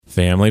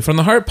Family from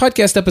the Heart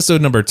podcast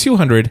episode number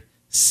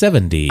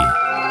 270.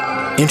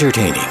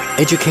 Entertaining,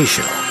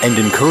 educational, and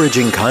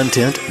encouraging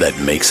content that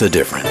makes a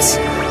difference.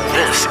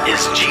 This is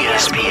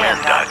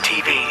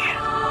GSPN.TV.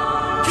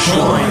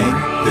 Join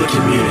the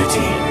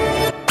community.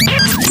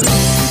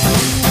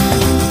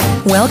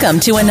 Welcome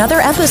to another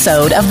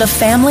episode of The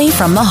Family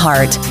from the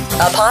Heart,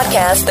 a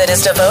podcast that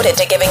is devoted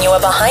to giving you a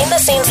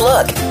behind-the-scenes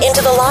look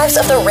into the lives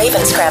of the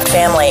Ravenscraft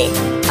family,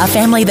 a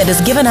family that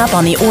has given up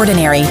on the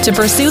ordinary to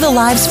pursue the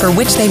lives for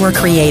which they were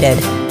created.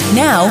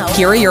 Now,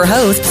 here are your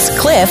hosts,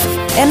 Cliff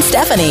and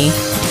Stephanie.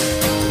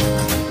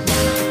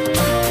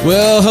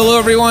 Well, hello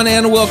everyone,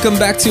 and welcome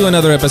back to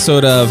another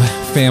episode of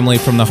Family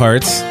from the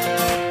Heart.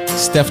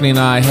 Stephanie and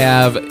I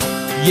have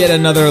yet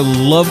another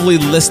lovely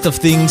list of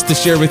things to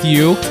share with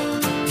you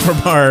from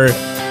our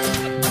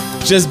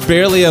just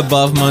barely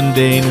above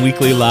mundane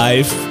weekly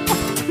life.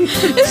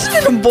 This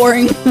has been a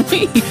boring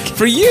week.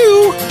 For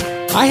you,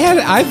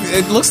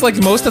 it looks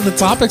like most of the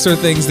topics are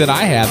things that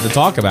I have to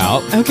talk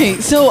about. Okay,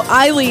 so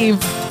I lead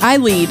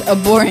a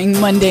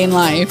boring, mundane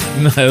life.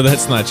 No,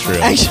 that's not true.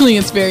 Actually,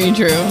 it's very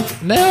true.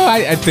 No,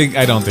 I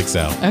don't think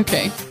so.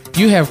 Okay.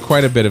 You have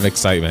quite a bit of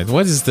excitement.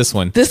 What is this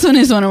one? This one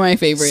is one of my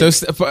favorites.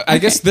 So I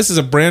guess this is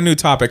a brand new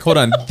topic. Hold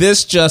on.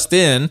 This just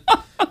in.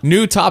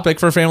 New topic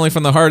for Family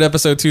from the Heart,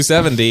 episode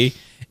 270.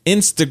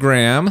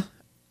 Instagram.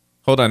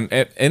 Hold on.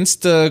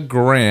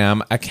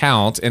 Instagram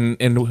account. And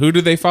who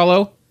do they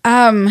follow?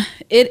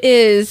 It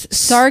is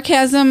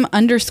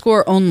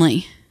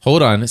sarcasm_only.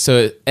 Hold on.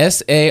 So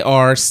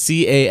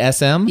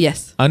SARCASM?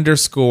 Yes.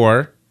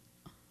 _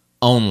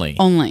 only.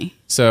 Only.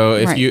 So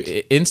if Right. you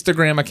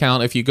Instagram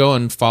account, if you go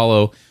and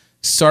follow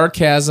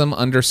sarcasm_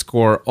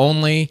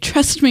 only.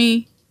 Trust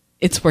me,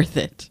 it's worth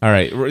it. All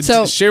right.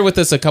 So share with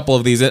us a couple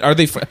of these. Are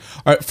they?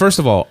 First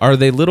of all, are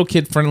they little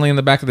kid friendly in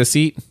the back of the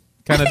seat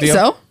kind of deal?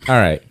 So. All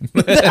right.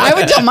 I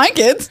would tell my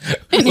kids.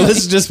 Anyway.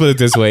 Let's just put it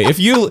this way: if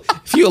you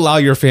allow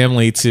your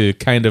family to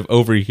kind of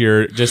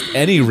overhear just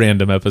any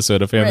random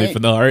episode of Family Right.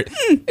 from the Heart,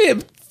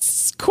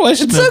 it's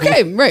questionable. It's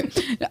okay, right?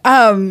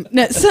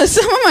 No, so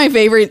some of my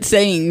favorite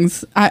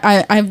sayings,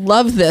 I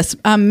love this.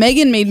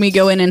 Megan made me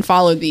go in and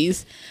follow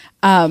these.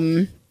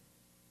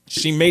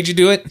 She made you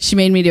do it? She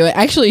made me do it.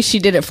 Actually, she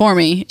did it for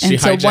me. She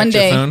And so hijacked one your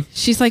day, phone?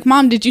 she's like,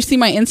 "Mom, did you see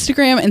my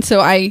Instagram?" And so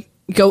I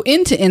go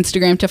into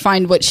Instagram to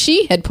find what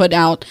she had put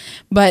out.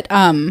 But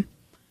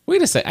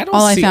Wait a sec. I All don't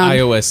I see found-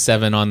 iOS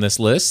 7 on this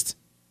list.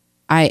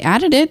 I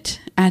added it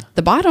at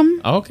the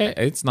bottom. Oh, okay.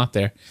 It's not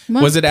there.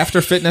 What? Was it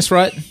after Fitness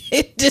Rut?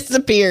 It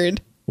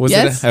disappeared. Was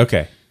yes. it?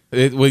 Okay.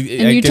 And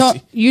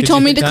you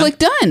told me to click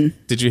done.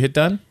 Did you hit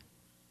done?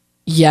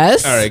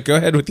 Yes. All right. Go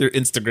ahead with your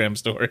Instagram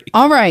story.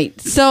 All right.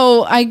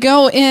 So I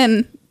go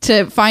in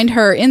to find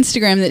her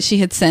Instagram that she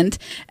had sent,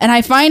 and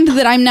I find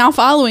that I'm now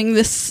following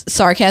this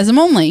sarcasm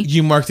only.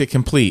 You marked it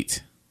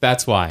complete.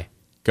 That's why.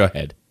 Go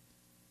ahead.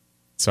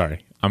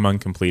 Sorry. I'm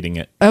uncompleting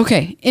it.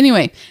 Okay.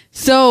 Anyway,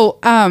 so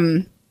I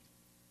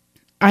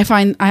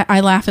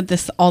laugh at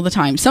this all the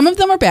time. Some of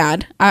them are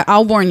bad.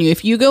 I'll warn you.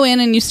 If you go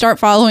in and you start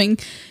following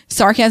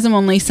sarcasm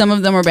only, some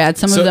of them are bad.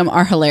 Some of them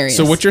are hilarious.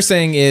 So what you're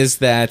saying is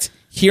that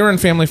here in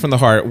Family from the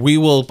Heart, we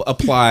will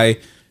apply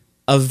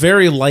a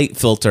very light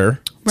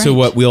filter to Right.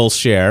 what we'll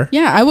share.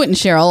 Yeah, I wouldn't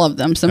share all of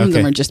them. Some of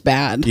them Okay. are just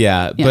bad.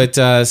 Yeah, but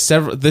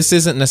this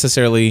isn't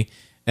necessarily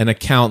an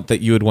account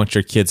that you would want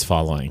your kids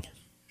following.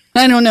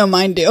 I don't know.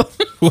 Mine do.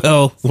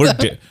 Well,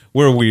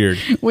 we're weird.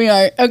 We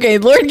are. Okay,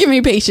 Lord, give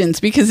me patience,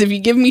 because if you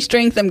give me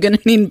strength, I'm going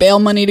to need bail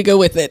money to go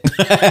with it.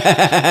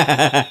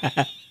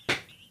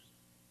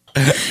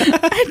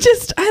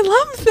 I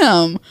love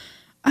them.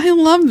 I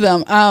love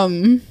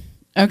them.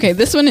 Okay,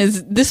 this one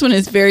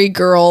is very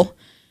girl,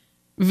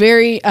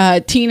 very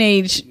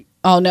teenage.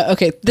 Oh no,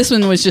 okay, this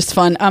one was just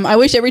fun. I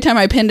wish every time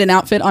I pinned an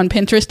outfit on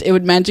Pinterest, it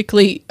would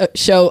magically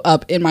show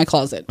up in my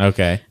closet.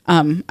 Okay.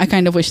 I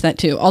kind of wish that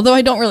too. Although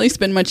I don't really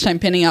spend much time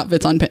pinning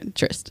outfits on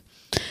Pinterest.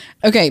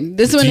 Okay,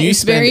 this one Do you is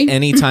spend very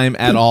any time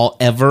at all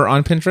ever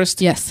on Pinterest?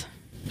 yes.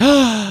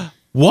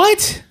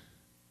 What?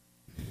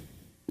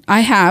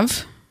 I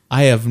have.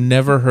 I have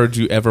never heard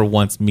you ever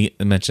once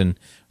mention.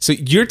 So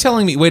you're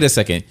telling me, wait a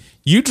second,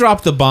 you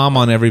dropped the bomb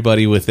on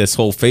everybody with this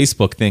whole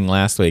Facebook thing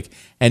last week,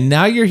 and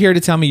now you're here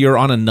to tell me you're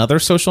on another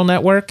social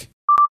network?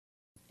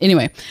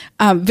 Anyway,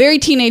 very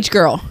teenage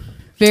girl.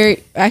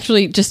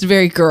 Just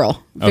very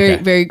girl.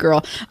 Very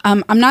girl.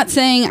 I'm not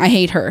saying I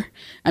hate her.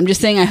 I'm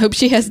just saying I hope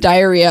she has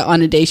diarrhea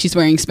on a day she's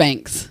wearing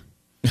Spanx.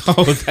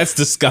 Oh, that's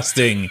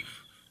disgusting.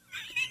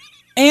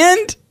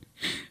 And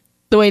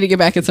the way to get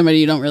back at somebody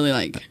you don't really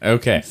like.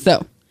 Okay.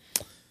 So.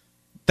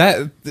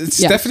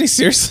 Stephanie,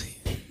 seriously,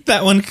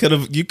 that one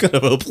you could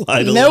have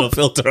applied a Nope. little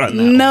filter on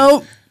that.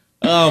 Nope.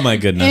 Oh my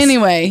goodness.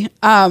 Anyway,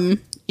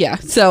 yeah.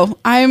 So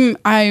I'm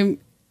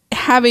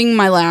having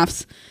my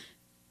laughs.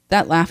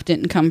 That laugh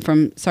didn't come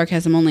from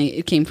sarcasm only.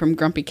 It came from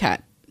Grumpy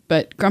Cat.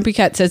 But Grumpy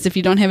Cat says, if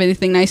you don't have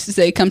anything nice to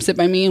say, come sit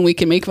by me and we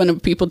can make fun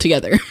of people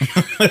together.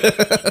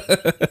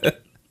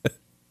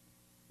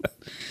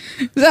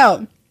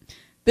 So,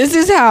 this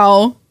is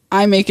how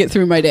I make it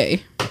through my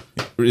day.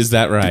 Is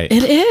that right?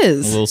 It A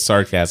is. little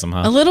sarcasm,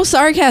 huh? A little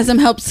sarcasm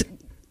helps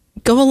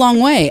go a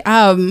long way.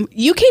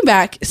 You came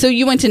back, so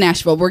you went to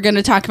Nashville. We're going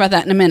to talk about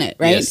that in a minute,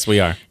 right? Yes, we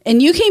are.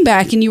 And you came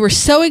back and you were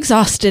so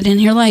exhausted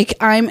and you're like,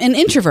 I'm an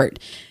introvert.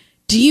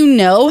 Do you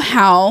know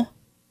how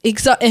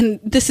and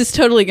this is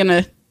totally going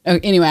to,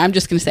 anyway, I'm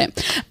just going to say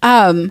it.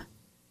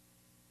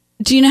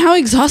 Do you know how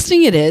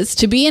exhausting it is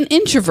to be an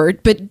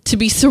introvert, but to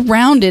be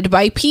surrounded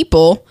by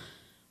people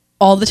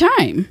all the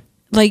time?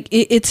 Like,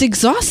 it's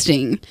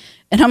exhausting.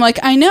 And I'm like,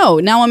 I know.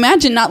 Now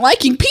imagine not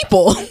liking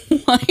people.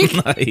 Like,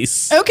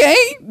 Nice. okay,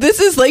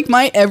 this is like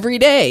my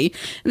everyday.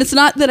 And it's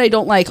not that I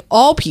don't like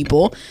all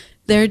people.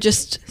 There are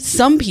just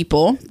some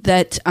people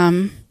that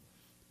I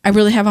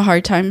really have a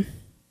hard time.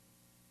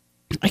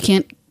 I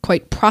can't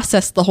quite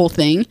process the whole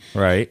thing.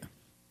 Right.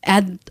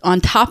 Add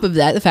on top of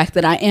that the fact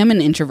that I am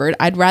an introvert.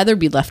 I'd rather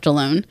be left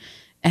alone.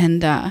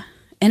 And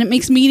it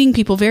makes meeting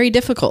people very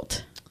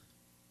difficult.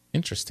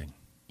 Interesting.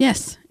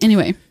 Yes.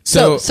 Anyway,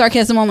 So- so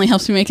sarcasm only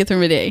helps me make it through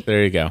my day.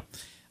 There you go.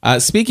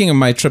 Speaking of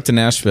my trip to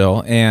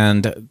Nashville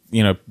and,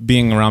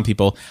 being around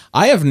people,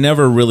 I have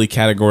never really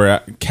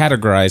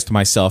categorized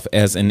myself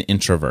as an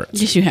introvert.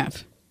 Yes, you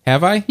have.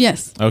 Have I?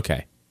 Yes.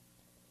 Okay.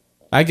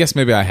 I guess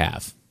maybe I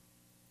have.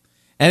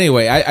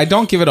 Anyway, I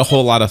don't give it a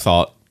whole lot of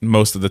thought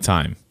most of the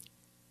time.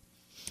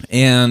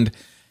 And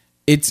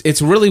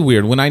it's really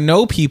weird. When I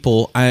know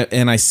people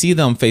and I see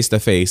them face to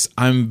face,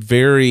 I'm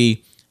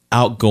very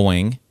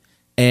outgoing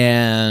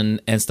and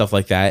stuff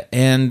like that.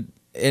 And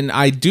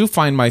I do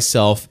find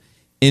myself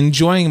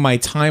enjoying my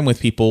time with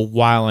people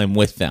while I'm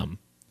with them.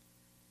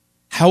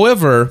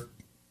 However,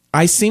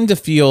 I seem to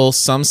feel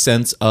some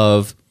sense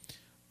of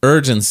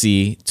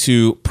urgency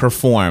to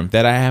perform,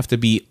 that I have to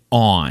be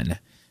on,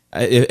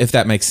 if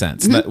that makes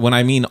sense. When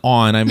I mean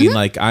on, I mean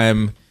like I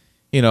am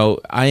You're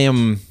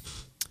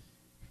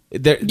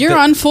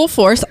on full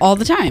force all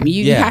the time.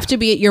 You have to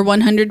be at your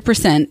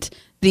 100%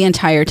 the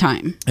entire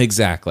time.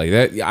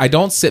 Exactly. I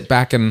don't sit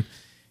back and,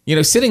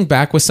 sitting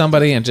back with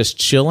somebody and just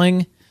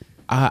chilling.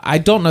 I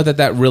don't know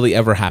that really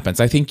ever happens.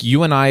 I think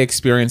you and I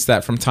experience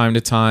that from time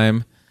to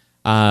time.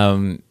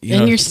 And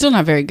you're still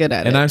not very good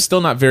at it. And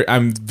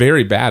I'm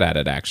very bad at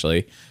it,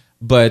 actually.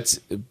 But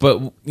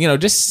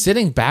just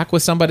sitting back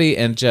with somebody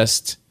and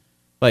just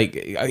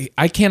like,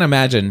 I can't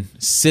imagine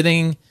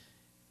sitting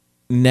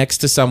next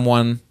to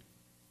someone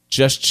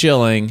just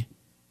chilling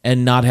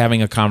and not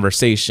having a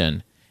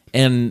conversation.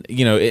 And,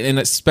 and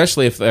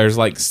especially if there's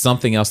like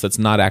something else that's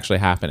not actually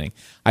happening.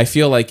 I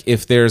feel like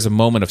if there's a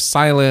moment of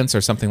silence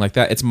or something like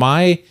that, it's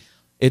my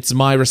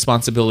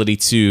responsibility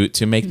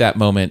to make that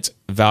moment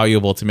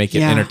valuable, to make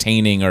it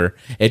entertaining or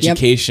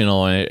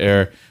educational,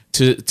 or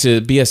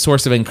to be a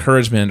source of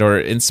encouragement or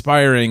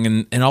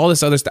inspiring and all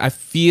this other stuff. I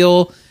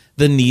feel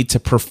the need to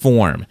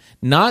perform.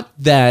 Not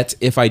that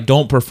if I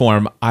don't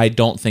perform, I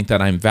don't think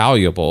that I'm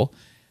valuable,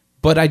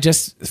 but I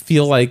just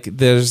feel like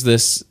there's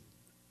this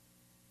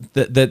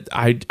that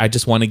I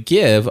just want to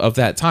give of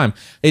that time.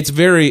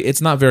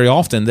 It's not very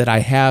often that I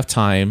have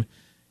time,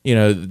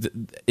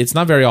 it's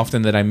not very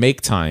often that I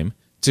make time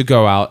to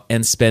go out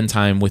and spend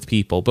time with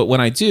people. But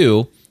when I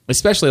do,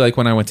 especially like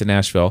when I went to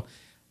Nashville,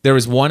 there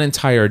was one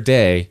entire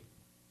day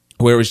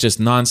where it was just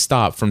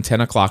nonstop from 10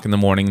 o'clock in the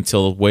morning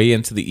until way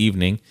into the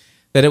evening,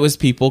 that it was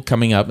people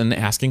coming up and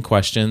asking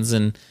questions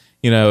and,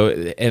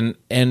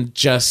 and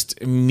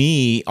just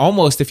me,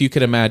 almost, if you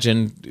could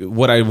imagine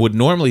what I would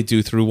normally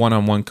do through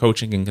one-on-one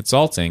coaching and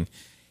consulting,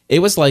 it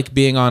was like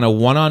being on a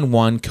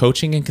one-on-one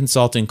coaching and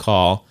consulting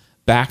call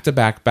back to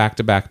back, back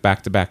to back,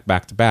 back to back,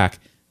 back to back,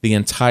 the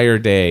entire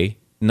day,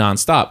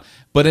 nonstop.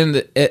 But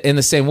in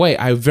the same way,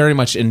 I very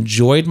much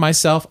enjoyed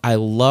myself. I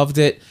loved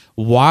it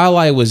while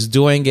I was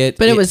doing it.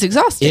 But it was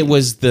exhausting.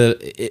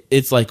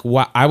 It's like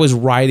I was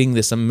riding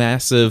this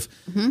massive.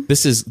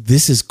 This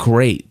is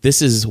great.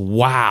 This is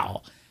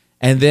wow.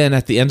 And then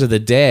at the end of the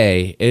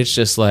day, it's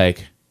just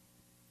like,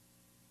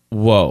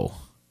 whoa.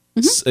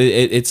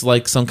 It's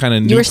like some kind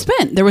of. You were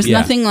spent. There was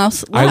nothing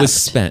else left. I was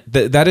spent.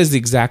 That is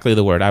exactly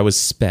the word. I was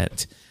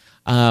spent.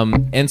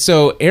 And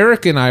so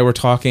Eric and I were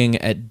talking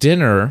at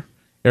dinner.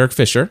 Eric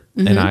Fisher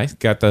and I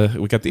got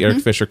the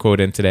Eric Fisher quote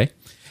in today.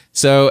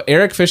 So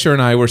Eric Fisher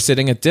and I were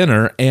sitting at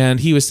dinner,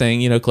 and he was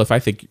saying, Cliff, I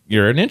think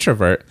you're an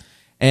introvert.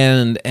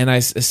 And I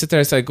sit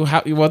there, I say,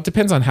 well, it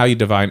depends on how you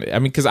define it. I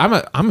mean, because I'm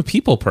a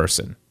people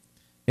person.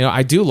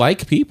 I do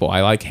like people.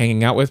 I like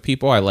hanging out with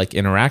people. I like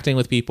interacting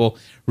with people.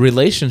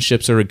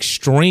 Relationships are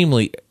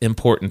extremely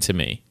important to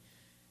me.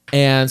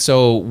 And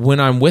so when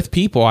I'm with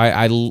people,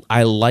 I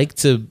like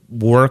to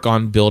work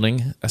on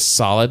building a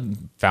solid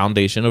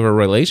foundation of a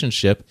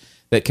relationship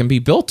that can be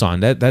built on.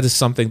 That is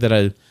something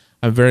that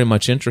I'm very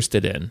much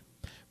interested in.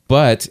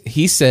 But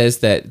he says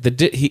that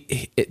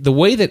the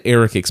way that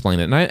Eric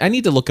explained it, and I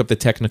need to look up the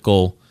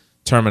technical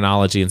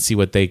terminology and see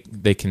what they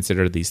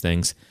consider these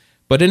things.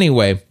 But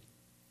anyway,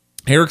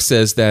 Eric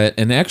says that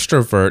an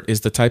extrovert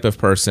is the type of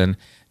person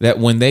that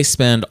when they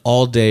spend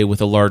all day with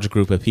a large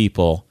group of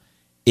people,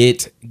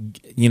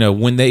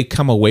 when they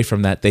come away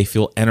from that, they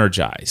feel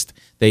energized.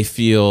 They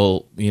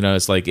feel,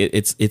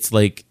 it's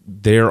like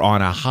they're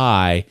on a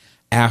high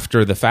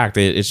after the fact.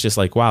 It's just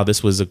like, wow,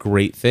 this was a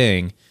great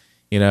thing,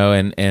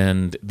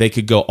 and they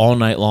could go all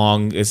night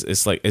long.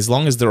 It's like, as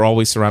long as they're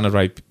always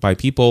surrounded by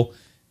people,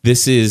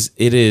 it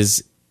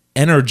is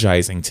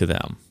energizing to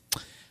them.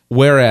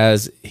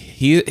 Whereas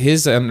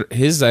his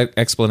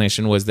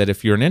explanation was that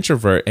if you're an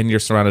introvert and you're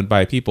surrounded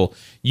by people,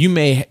 you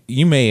may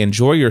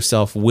enjoy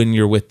yourself when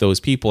you're with those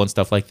people and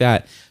stuff like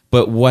that.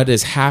 But what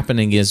is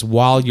happening is,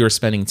 while you're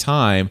spending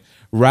time,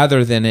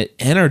 rather than it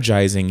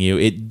energizing you,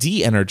 it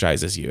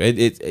de-energizes you.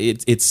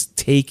 It's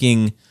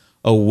taking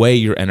away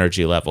your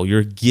energy level.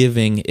 You're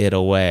giving it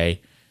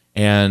away,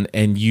 and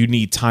you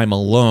need time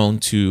alone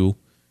to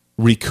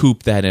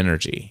recoup that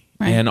energy.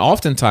 Right. And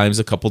oftentimes,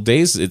 a couple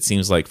days, it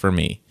seems like, for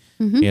me.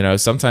 Mm-hmm.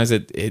 Sometimes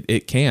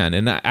it can.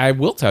 And I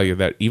will tell you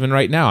that even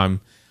right now,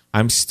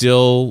 I'm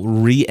still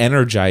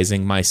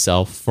re-energizing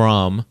myself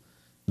from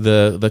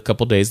the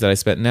couple days that I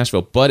spent in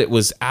Nashville. But it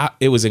was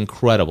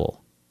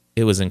incredible.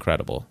 It was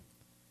incredible.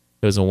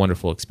 It was a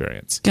wonderful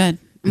experience. Good.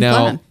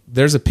 Now,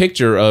 there's a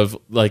picture of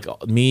like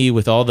me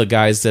with all the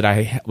guys that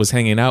I was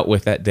hanging out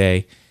with that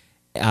day,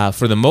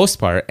 for the most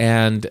part,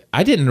 and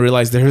I didn't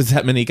realize there was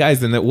that many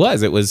guys. And it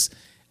was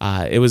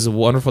a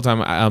wonderful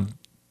time.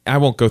 I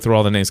won't go through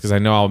all the names because I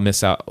know I'll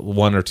miss out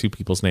one or two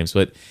people's names,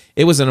 but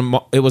it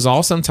was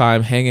awesome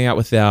time hanging out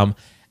with them.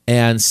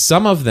 And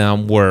some of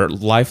them were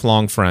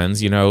lifelong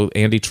friends,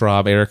 Andy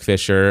Traub, Eric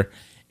Fisher,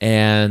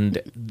 and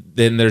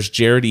then there's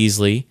Jared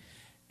Easley.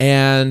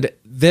 And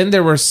then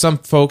there were some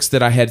folks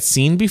that I had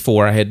seen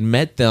before. I had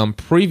met them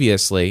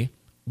previously,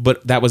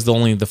 but that was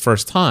only the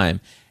first time.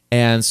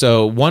 And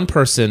so one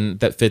person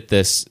that fit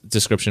this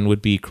description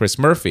would be Chris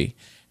Murphy.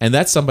 And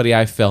that's somebody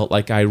I felt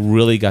like I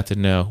really got to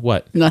know.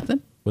 What?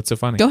 Nothing. What's so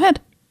funny? Go ahead.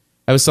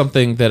 That was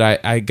something that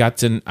I got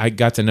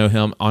to know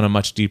him on a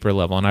much deeper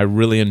level, and I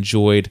really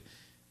enjoyed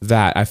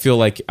that. I feel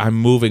like I'm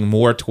moving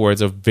more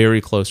towards a very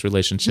close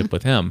relationship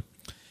with him.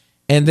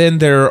 And then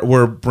there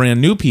were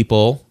brand new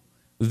people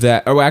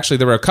there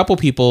were a couple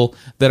people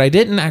that I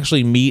didn't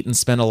actually meet and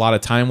spend a lot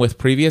of time with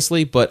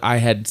previously, but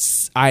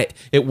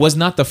it was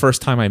not the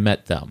first time I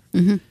met them.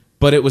 Mm-hmm.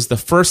 But it was the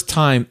first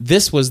time.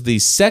 This was the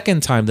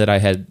second time that I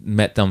had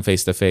met them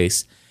face to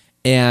face.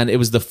 And it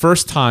was the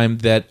first time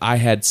that I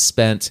had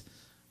spent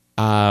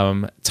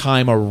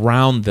time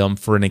around them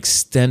for an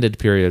extended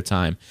period of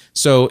time.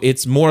 So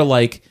it's more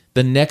like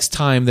the next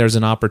time there's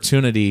an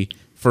opportunity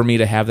for me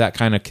to have that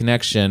kind of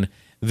connection,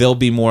 they'll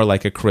be more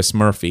like a Chris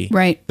Murphy.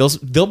 Right.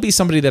 They'll be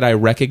somebody that I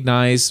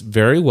recognize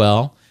very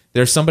well.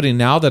 There's somebody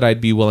now that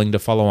I'd be willing to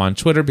follow on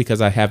Twitter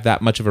because I have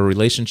that much of a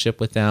relationship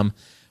with them.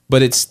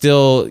 But it's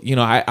still,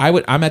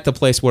 I'm at the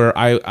place where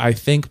I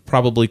think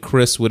probably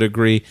Chris would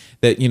agree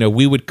that,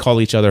 we would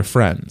call each other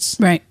friends.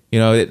 Right.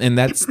 And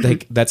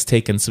that's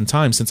taken some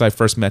time since I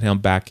first met him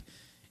back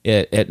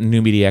at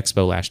New Media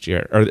Expo last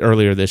year or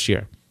earlier this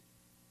year.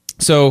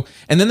 So,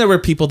 and then there were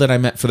people that I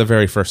met for the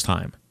very first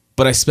time,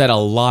 but I spent a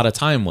lot of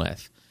time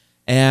with.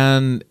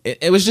 And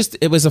it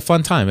was a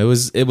fun time.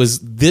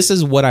 This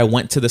is what I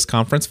went to this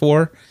conference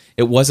for.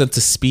 It wasn't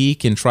to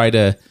speak and try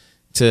to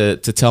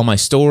tell my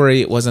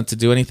story. It wasn't to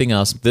do anything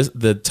else.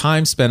 The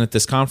time spent at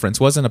this conference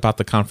wasn't about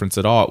the conference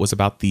at all. It was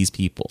about these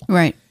people.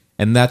 Right.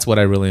 And that's what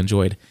I really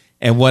enjoyed.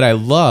 And what I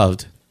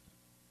loved,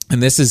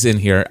 and this is in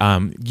here,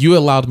 you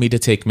allowed me to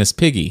take Miss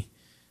Piggy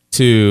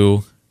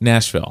to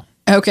Nashville.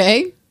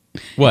 Okay.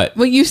 What?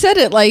 Well, you said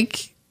it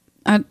like,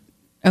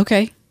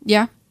 okay.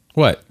 Yeah.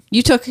 What?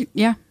 You took,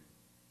 yeah.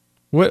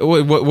 What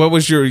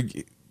was your...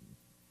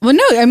 Well,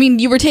 no, I mean,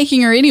 you were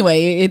taking her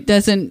anyway. It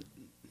doesn't...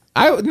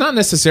 Not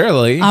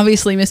necessarily.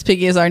 Obviously, Miss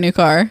Piggy is our new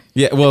car.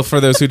 Yeah, well, for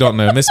those who don't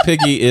know, Miss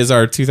Piggy is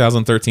our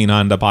 2013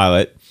 Honda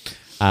Pilot.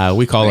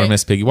 We call her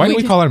Miss Piggy. Why do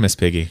we call her Miss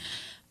Piggy?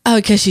 Oh,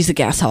 because she's a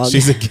gas hog.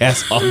 She's a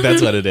gas hog.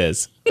 That's what it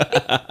is.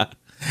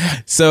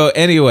 So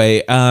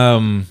anyway,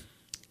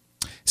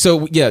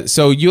 so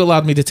you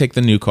allowed me to take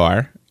the new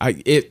car.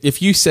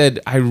 If you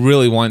said I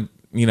really want,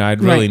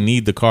 I'd really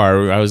need the car,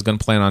 or I was going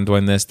to plan on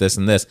doing this,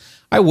 and this,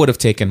 I would have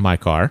taken my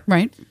car.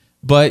 Right.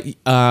 But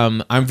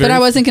But I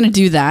wasn't going to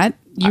do that.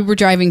 You were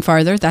driving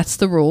farther. That's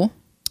the rule.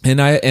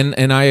 And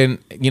I,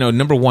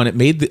 number one,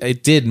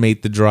 it did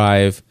make the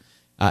drive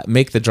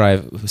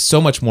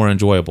so much more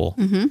enjoyable.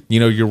 Mm-hmm.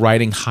 You're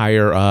riding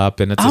higher up,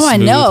 and it's a smooth I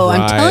know.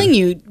 ride. I'm telling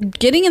you,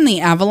 getting in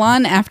the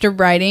Avalon after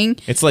riding,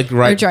 it's like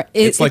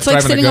it's like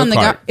sitting on the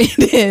go-kart.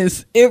 It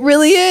is. It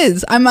really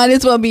is. I might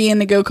as well be in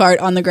the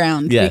go-kart on the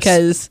ground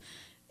because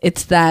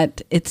it's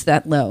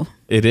that low.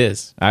 It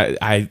is.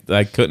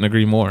 I couldn't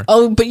agree more.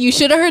 Oh, but you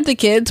should have heard the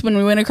kids when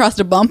we went across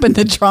the bump in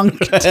the trunk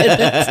did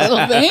this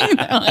little thing.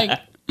 They're like,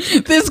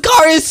 this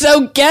car is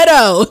so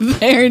ghetto.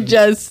 They're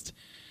just,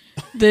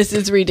 this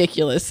is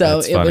ridiculous. So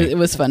it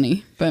was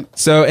funny. But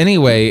so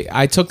anyway,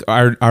 I took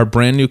our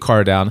brand new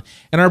car down,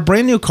 and our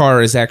brand new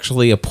car is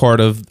actually a part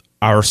of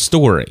our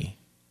story.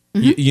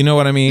 Mm-hmm. You know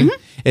what I mean?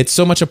 Mm-hmm. It's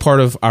so much a part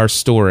of our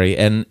story,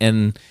 and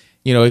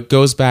it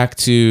goes back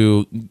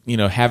to,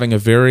 having a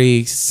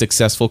very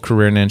successful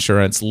career in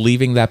insurance,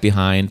 leaving that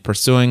behind,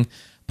 pursuing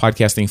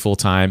podcasting full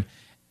time.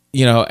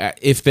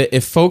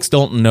 if folks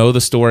don't know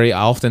the story,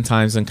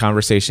 oftentimes in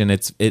conversation,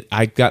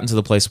 I've gotten to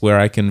the place where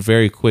I can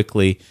very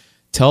quickly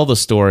tell the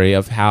story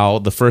of how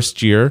the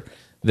first year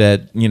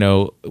that,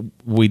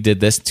 we did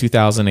this,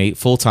 2008,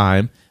 full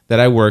time, that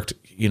I worked,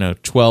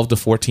 12 to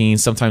 14,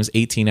 sometimes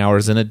 18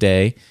 hours in a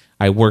day.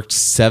 I worked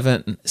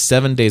seven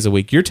days a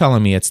week. You're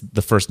telling me it's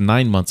the first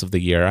 9 months of the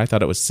year. I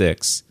thought it was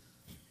 6.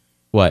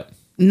 What?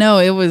 No,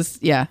 it was,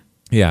 yeah.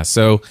 Yeah,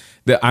 so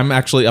I'm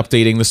actually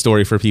updating the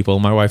story for people.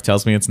 My wife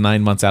tells me it's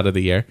 9 months out of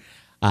the year.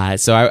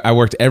 So I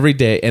worked every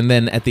day. And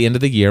then at the end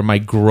of the year, my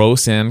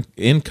gross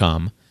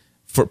income,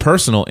 for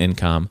personal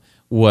income,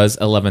 was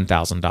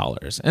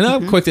 $11,000. And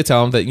I'm quick to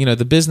tell them that,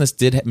 the business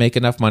did make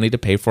enough money to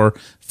pay for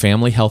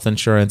family health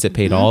insurance. It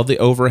paid all the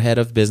overhead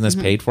of business,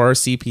 paid for our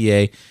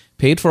CPA,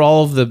 paid for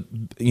all of the,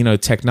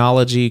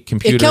 technology,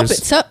 computers.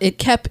 It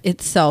kept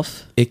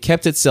itself. It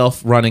kept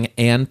itself running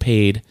and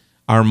paid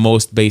our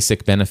most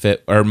basic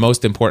benefit, or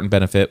most important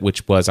benefit,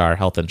 which was our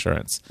health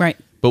insurance. Right.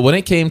 But when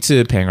it came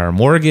to paying our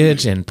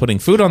mortgage and putting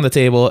food on the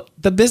table,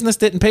 the business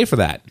didn't pay for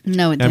that.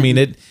 No, it didn't. I mean,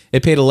 it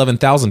paid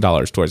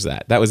 $11,000 towards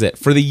that. That was it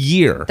for the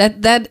year.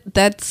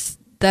 That's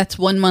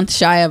 1 month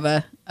shy of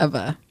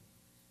a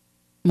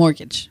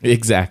mortgage.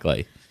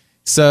 Exactly.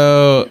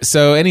 So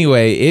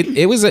anyway,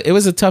 it was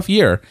a tough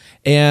year,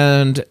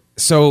 and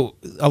so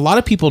a lot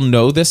of people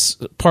know this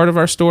part of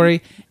our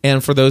story,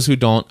 and for those who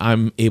don't,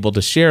 I'm able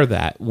to share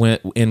that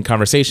in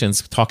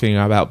conversations, talking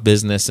about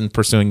business and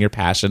pursuing your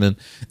passion and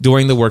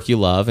doing the work you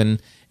love, and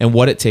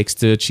what it takes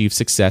to achieve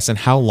success, and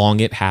how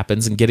long it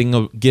happens, and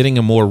getting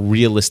a more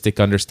realistic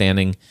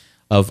understanding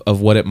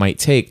of what it might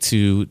take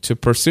to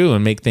pursue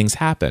and make things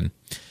happen.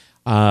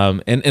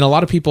 And a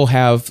lot of people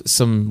have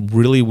some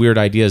really weird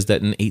ideas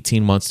that in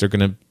 18 months they're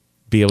going to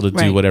be able to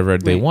do whatever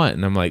they want.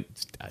 And I'm like,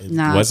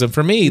 it wasn't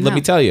for me, let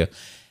me tell you.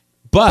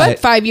 But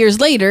 5 years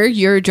later,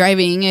 you're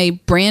driving a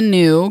brand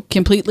new,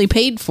 completely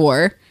paid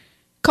for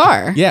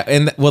car. Yeah.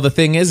 And the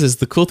thing is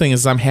the cool thing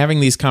is I'm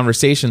having these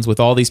conversations with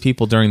all these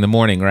people during the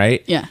morning,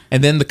 right? Yeah.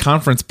 And then the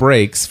conference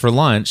breaks for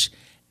lunch.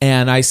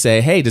 And I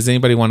say, hey, does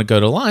anybody want to go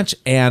to lunch?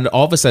 And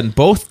all of a sudden,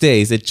 both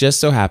days, it just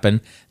so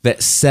happened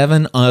that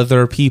 7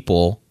 other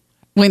people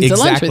went to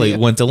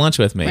lunch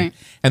with me. Right.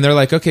 And they're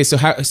like, okay, so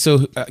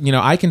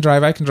I can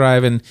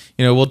drive, and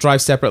we'll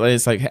drive separately.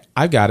 It's like, hey,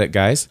 I've got it,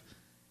 guys.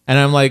 And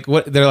I'm like,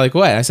 what? They're like,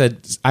 what? I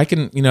said, I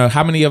can,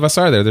 how many of us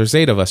are there? There's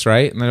 8 of us,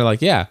 right? And they're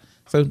like, yeah.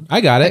 So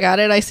I got it.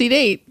 I seat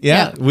 8.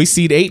 Yeah, we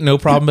seat 8, no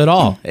problem at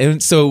all.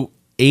 And so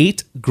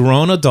 8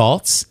 grown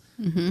adults,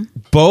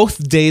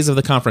 both days of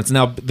the conference.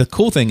 Now, the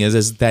cool thing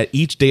is that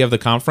each day of the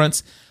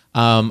conference,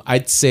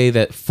 I'd say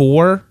that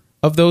 4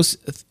 of those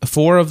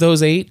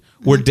 8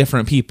 were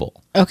different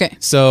people. Okay.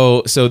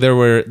 So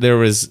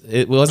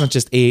it wasn't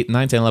just 8,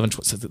 9, 10, 11,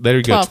 12. So there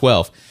you go,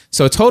 12.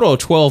 So a total of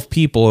 12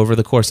 people over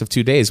the course of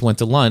 2 days went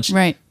to lunch,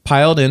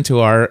 piled into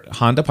our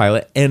Honda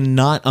Pilot, and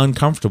not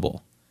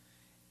uncomfortable.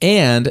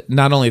 And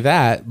not only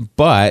that,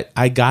 but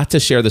I got to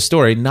share the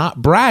story,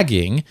 not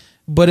bragging,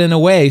 but in a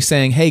way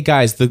saying, hey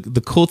guys,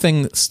 the cool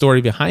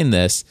story behind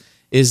this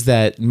is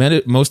that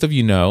most of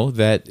you know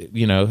that,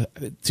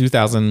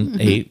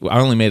 2008, I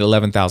only made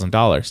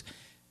 $11,000.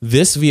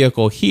 This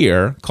vehicle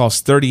here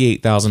cost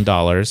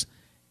 $38,000,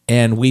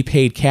 and we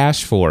paid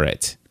cash for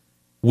it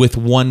with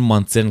 1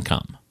 month's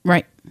income.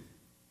 Right.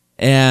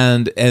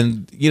 And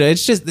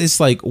it's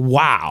like,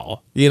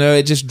 wow,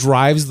 it just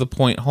drives the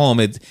point home.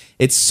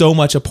 It's so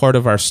much a part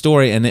of our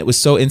story, and it was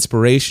so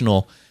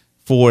inspirational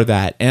for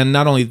that. And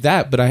not only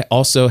that, but I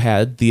also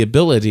had the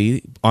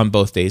ability on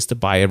both days to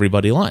buy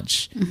everybody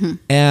lunch.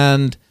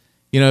 And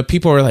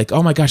people were like,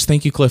 oh my gosh,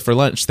 thank you, Cliff, for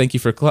lunch. Thank you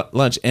for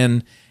lunch.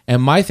 And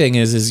my thing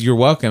is you're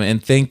welcome.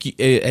 And thank you.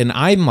 And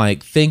I'm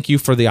like, thank you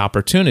for the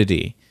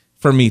opportunity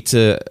for me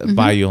to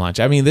buy you lunch.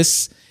 I mean,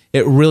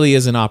 it really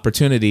is an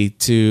opportunity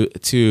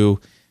to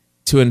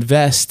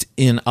invest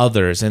in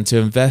others and to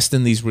invest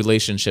in these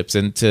relationships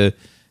and to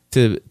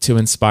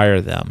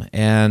inspire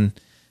them.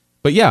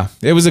 But yeah,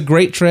 it was a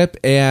great trip.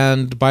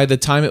 And by the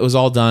time it was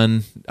all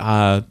done,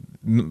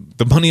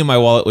 the money in my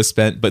wallet was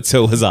spent, but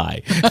so was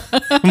I.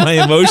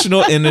 My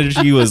emotional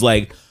energy was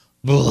like,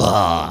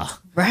 blah.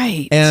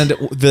 Right. And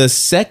the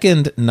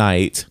second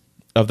night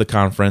of the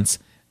conference,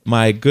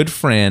 my good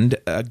friend,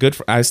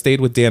 I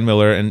stayed with Dan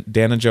Miller and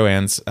Dan and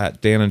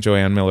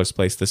Joanne Miller's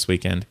place this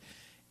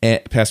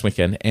past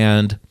weekend.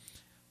 And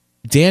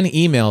Dan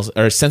emails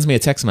or sends me a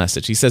text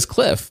message. He says,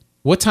 Cliff,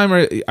 what time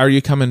are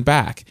you coming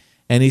back?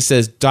 And he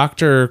says,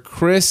 Dr.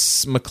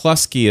 Chris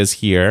McCluskey is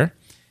here,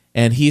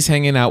 and he's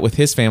hanging out with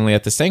his family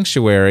at the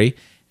sanctuary.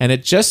 And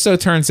it just so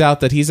turns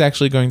out that he's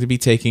actually going to be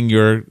taking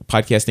your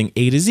podcasting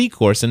A to Z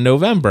course in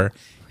November.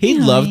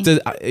 He'd love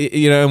to,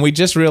 and we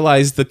just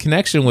realized the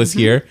connection was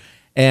here.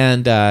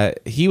 And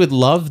he would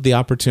love the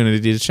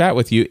opportunity to chat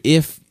with you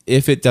if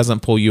it doesn't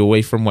pull you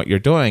away from what you're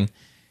doing.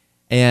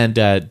 And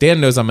Dan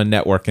knows I'm a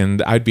network,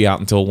 and I'd be out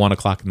until 1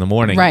 o'clock in the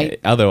morning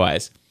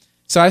otherwise.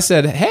 So I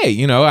said,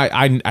 hey,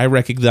 I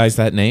recognize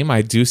that name.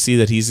 I do see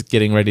that he's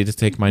getting ready to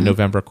take my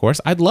November course.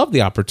 I'd love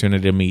the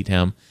opportunity to meet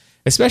him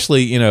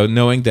especially,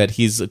 knowing that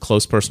he's a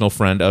close personal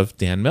friend of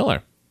Dan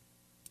Miller.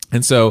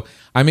 And so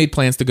I made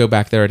plans to go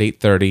back there at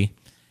 8:30.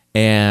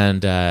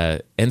 And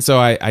so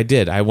I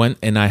did. I went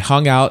and I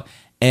hung out,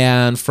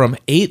 and from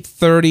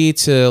 8:30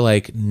 to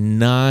like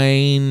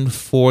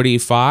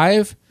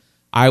 9:45,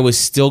 I was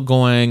still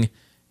going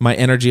my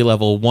energy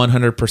level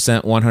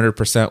 100%,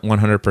 100%,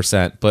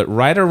 100%. But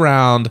right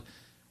around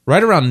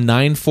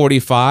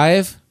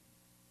 9:45,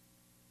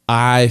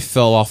 I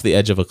fell off the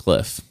edge of a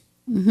cliff.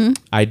 Mm-hmm.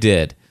 I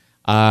did.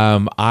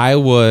 I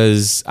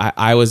was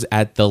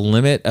at the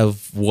limit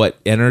of what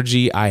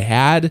energy I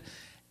had,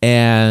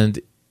 and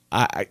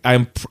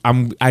I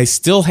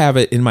still have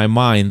it in my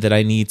mind that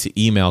I need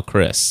to email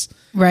Chris,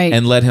 right,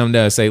 and let him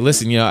know. Say,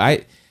 listen,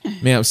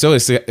 I'm so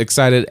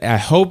excited. I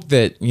hope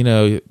that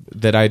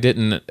that I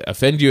didn't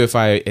offend you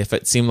if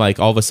it seemed like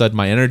all of a sudden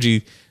my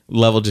energy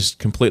level just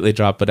completely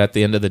dropped. But at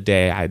the end of the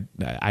day,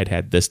 I'd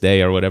had this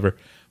day or whatever.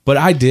 But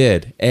I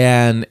did,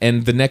 and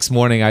the next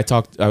morning I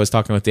was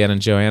talking with Dan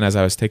and Joanne as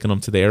I was taking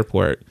them to the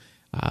airport,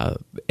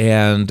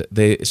 and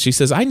she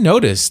says, I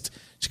noticed.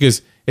 She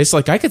goes, it's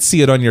like I could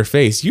see it on your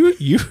face.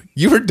 You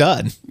were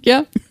done.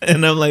 Yeah.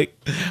 And I'm like,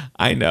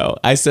 I know.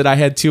 I said I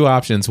had two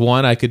options.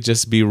 One, I could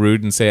just be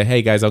rude and say,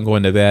 hey guys, I'm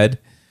going to bed.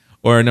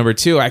 Or number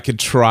two, I could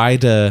try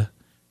to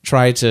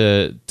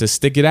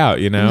stick it out,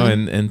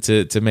 mm-hmm. and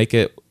to make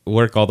it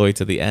work all the way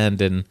to the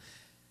end.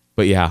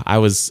 But yeah, I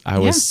was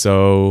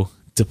so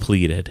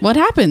depleted. What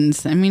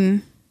happens? I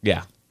mean,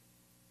 yeah.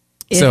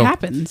 It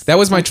happens. That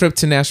was my trip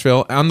to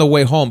Nashville. On the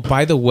way home,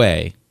 by the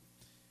way,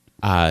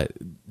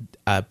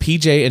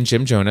 PJ and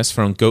Jim Jonas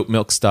from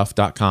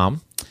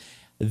goatmilkstuff.com,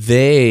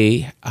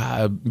 they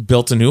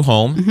built a new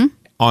home mm-hmm.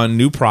 on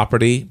new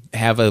property,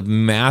 have a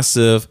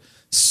massive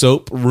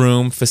soap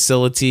room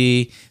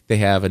facility. They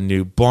have a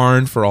new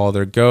barn for all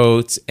their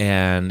goats,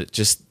 and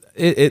just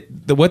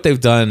what they've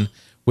done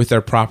with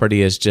their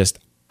property is just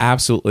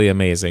absolutely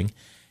amazing.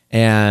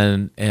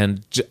 And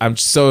I'm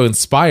so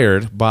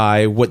inspired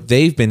by what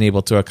they've been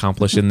able to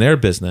accomplish in their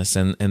business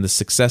and the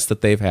success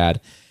that they've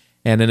had.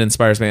 And it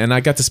inspires me. And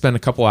I got to spend a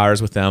couple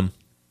hours with them,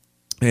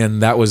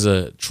 and that was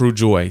a true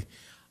joy.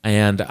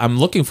 And I'm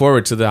looking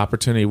forward to the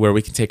opportunity where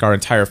we can take our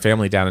entire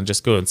family down and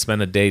just go and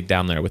spend a day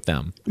down there with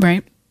them.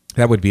 Right.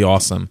 That would be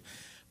awesome.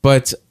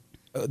 But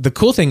the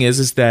cool thing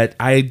is that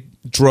I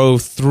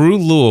drove through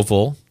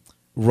Louisville,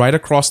 right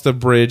across the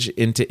bridge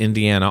into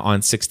Indiana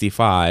on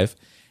 65,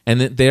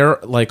 and they're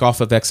like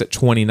off of exit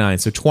 29.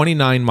 So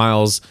 29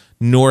 miles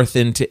north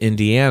into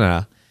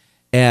Indiana.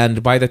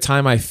 And by the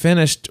time I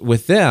finished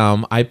with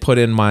them, I put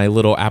in my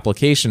little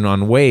application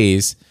on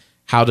Waze,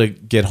 how to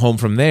get home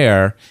from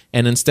there.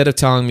 And instead of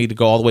telling me to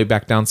go all the way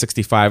back down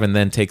 65 and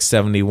then take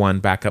 71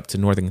 back up to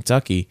Northern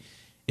Kentucky,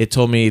 it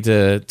told me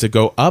to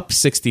go up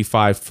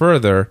 65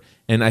 further.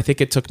 And I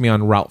think it took me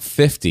on Route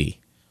 50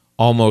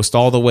 almost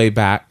all the way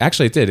back.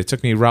 Actually, it did. It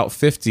took me Route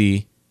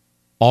 50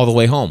 all the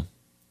way home.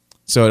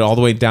 So all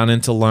the way down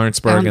into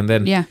Lawrenceburg. And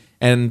then, yeah.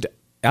 And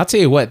I'll tell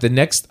you what,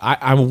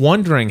 I'm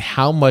wondering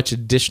how much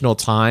additional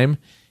time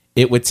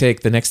it would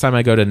take the next time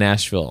I go to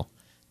Nashville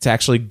to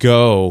actually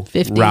go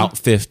 50. Route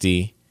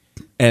 50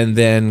 and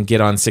then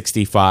get on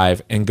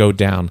 65 and go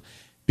down.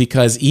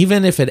 Because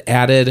even if it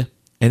added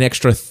an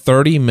extra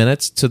 30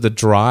 minutes to the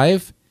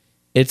drive,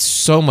 it's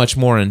so much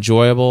more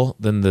enjoyable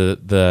than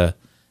the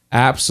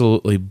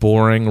absolutely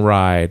boring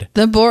ride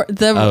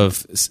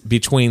of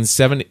between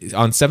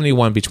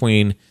 71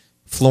 between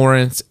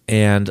Florence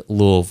and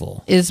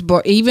Louisville is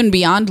even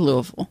beyond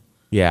Louisville.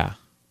 Yeah.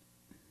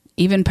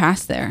 Even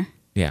past there.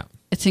 Yeah.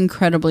 It's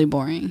incredibly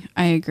boring.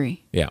 I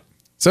agree. Yeah.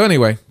 So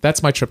anyway,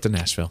 that's my trip to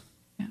Nashville.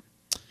 Yeah.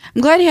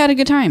 I'm glad you had a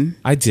good time.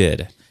 I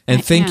did.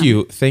 And thank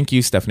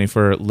you, Stephanie,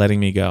 for letting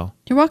me go.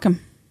 You're welcome.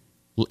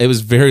 It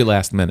was very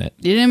last minute.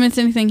 You didn't miss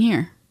anything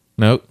here.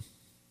 Nope.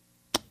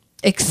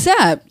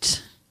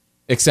 Except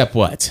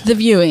what? The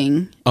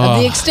viewing of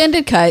the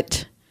extended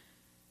cut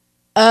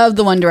of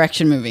the One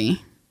Direction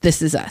movie,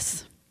 This Is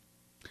Us.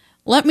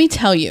 Let me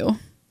tell you,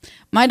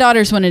 my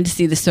daughters wanted to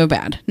see this so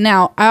bad.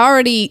 Now, I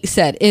already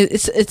said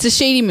it's a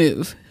shady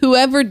move.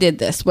 Whoever did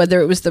this,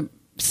 whether it was the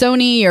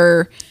Sony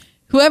or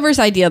whoever's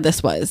idea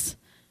this was,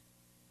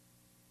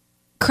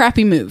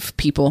 crappy move,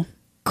 people.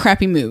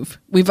 Crappy move.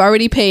 We've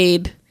already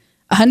paid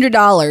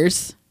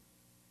 $100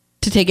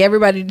 to take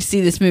everybody to see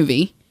this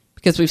movie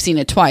because we've seen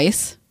it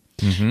twice.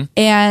 Mm-hmm.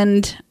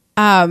 And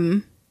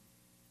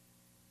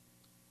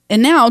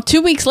now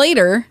 2 weeks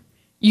later,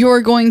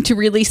 you're going to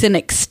release an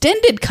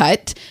extended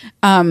cut.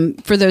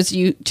 For those of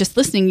you just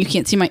listening, you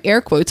can't see my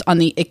air quotes on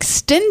the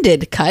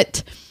extended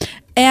cut,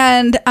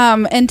 and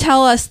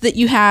tell us that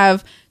you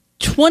have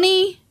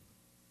 20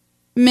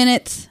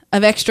 minutes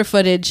of extra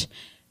footage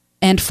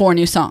and 4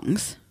 new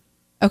songs.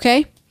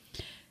 Okay,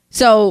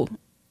 so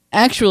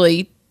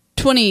actually,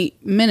 20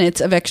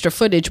 minutes of extra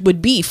footage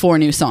would be 4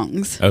 new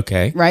songs.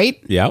 Okay.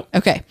 Right? Yeah.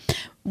 Okay.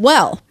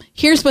 Well,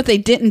 here's what they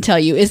didn't tell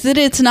you is that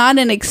it's not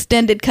an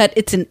extended cut.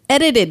 It's an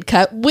edited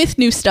cut with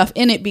new stuff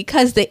in it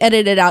because they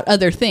edited out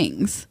other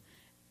things,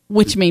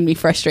 which made me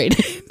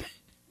frustrated.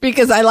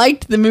 because I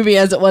liked the movie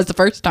as it was the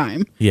first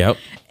time. Yep.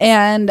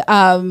 And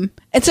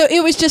so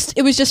it was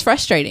just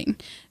frustrating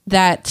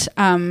that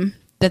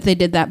that they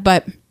did that,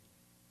 but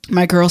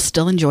my girls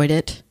still enjoyed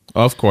it.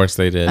 Of course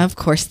they did. Of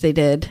course they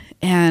did.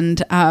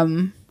 And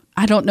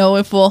I don't know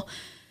if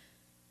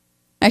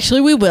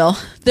actually we will.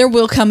 There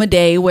will come a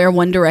day where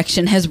One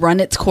Direction has run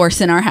its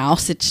course in our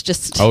house. It's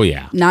just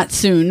not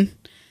soon.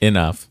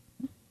 Enough.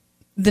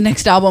 The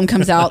next album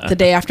comes out the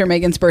day after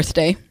Megan's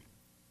birthday.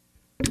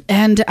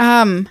 And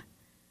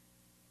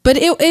but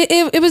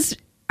it was,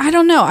 I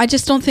don't know. I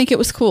just don't think it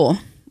was cool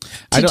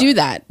to do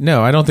that.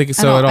 No, I don't think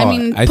so at all. I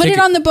mean,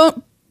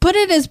 put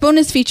it as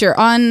bonus feature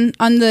on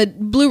the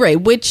Blu-ray,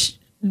 which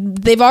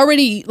they've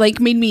already like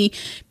made me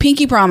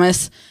pinky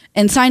promise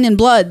and sign in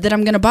blood that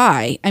I'm going to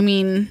buy. I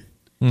mean,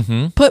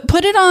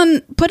 put it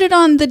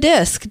on the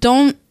disc.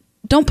 Don't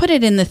put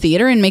it in the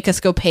theater and make us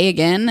go pay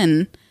again.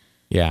 And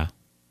yeah,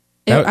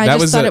 I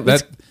just thought it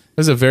was. That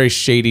was a very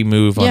shady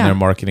move on their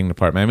marketing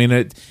department. I mean,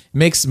 it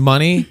makes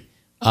money,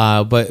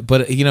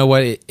 but you know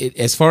what?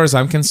 As far as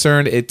I'm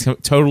concerned, it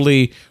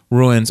totally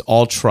ruins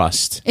all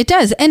trust. It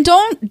does, and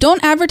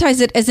don't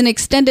advertise it as an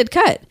extended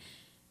cut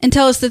and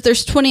tell us that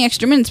there's 20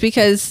 extra minutes,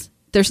 because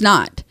there's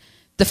not.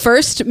 The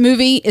first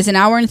movie is an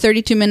hour and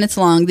 32 minutes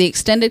long. The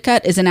extended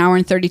cut is an hour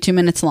and 32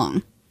 minutes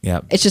long. Yeah,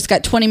 it's just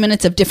got 20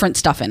 minutes of different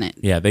stuff in it.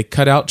 Yeah, they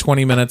cut out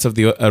 20 minutes of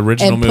the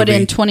original movie and put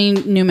in 20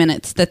 new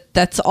minutes.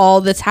 That's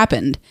all that's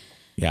happened.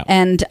 Yeah.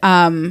 And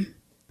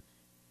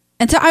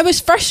so I was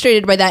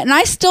frustrated by that. And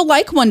I still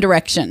like One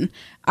Direction.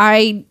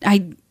 I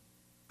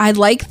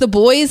like the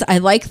boys. I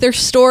like their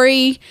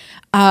story.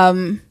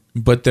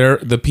 But they're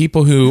the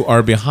people who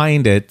are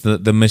behind it,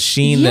 the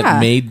machine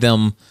that made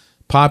them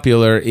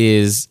popular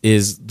is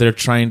they're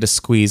trying to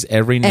squeeze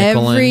every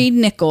nickel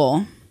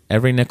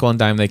and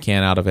dime they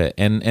can out of it.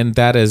 And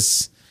that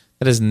is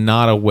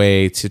not a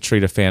way to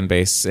treat a fan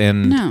base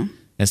and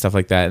stuff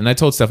like that. And I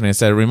told Stephanie, I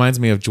said, it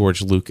reminds me of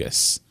George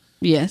Lucas.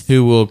 Yes.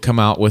 Who will come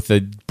out with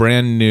a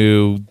brand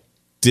new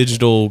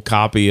digital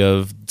copy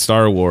of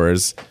Star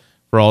Wars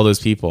for all those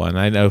people. And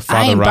I know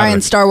I ain't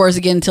buying Star Wars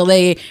again until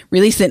they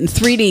release it in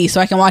 3D so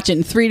I can watch it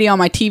in 3D on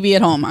my TV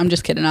at home. I'm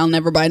just kidding. I'll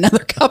never buy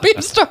another copy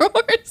of Star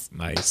Wars.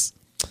 Nice.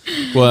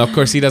 Well, of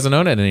course, he doesn't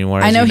own it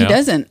anymore. I know he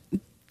doesn't.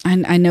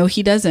 I know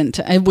he doesn't,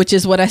 which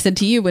is what I said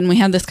to you when we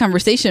had this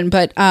conversation.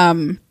 But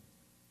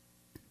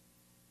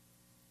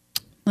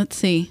let's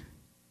see.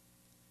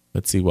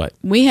 Let's see what.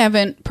 We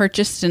haven't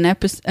purchased an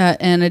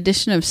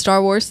edition of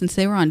Star Wars since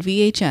they were on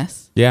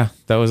VHS. Yeah,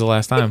 that was the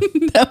last time.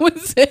 That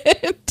was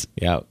it.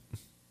 Yeah.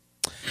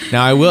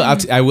 Now I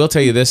will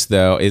tell you this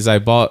though, is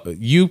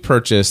you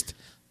purchased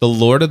the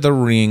Lord of the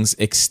Rings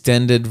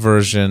extended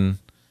version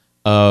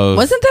of.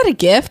 Wasn't that a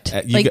gift?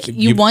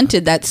 You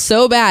wanted that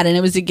so bad, and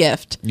it was a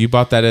gift. You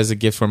bought that as a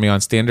gift for me on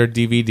standard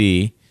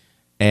DVD.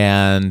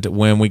 And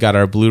when we got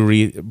our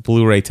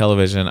Blu-ray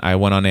television, I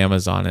went on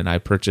Amazon and I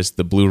purchased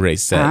the Blu-ray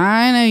set.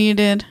 I know you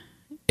did.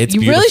 It's you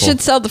beautiful. Really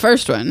should sell the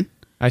first one.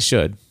 I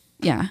should.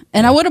 Yeah.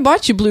 And I would have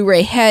bought you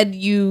Blu-ray had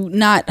you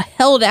not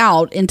held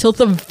out until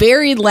the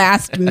very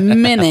last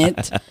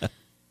minute.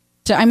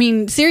 I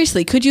mean,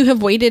 seriously, could you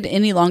have waited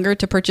any longer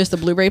to purchase the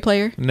Blu-ray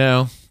player?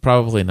 No,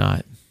 probably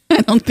not.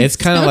 I don't think it's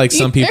kind of like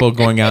some people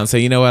going out and say,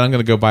 you know what, I'm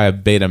going to go buy a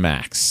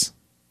Betamax.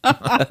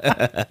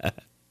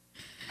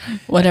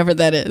 Whatever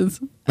that is.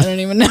 I don't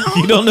even know.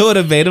 You don't know what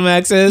a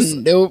Betamax is?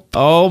 Nope.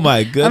 Oh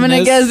my goodness. I'm going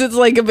to guess it's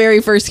like a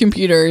very first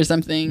computer or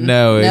something.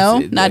 No.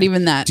 Not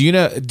even that. Do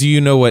you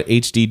know what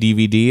HD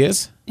DVD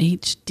is?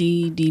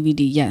 HD DVD,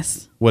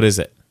 yes. What is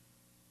it?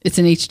 It's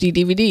an HD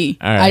DVD.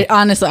 All right.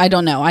 I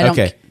don't know.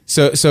 Okay.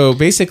 So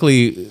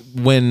basically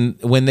when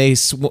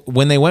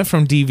they went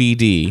from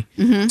DVD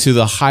to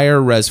the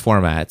higher res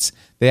formats,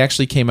 they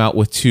actually came out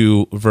with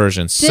two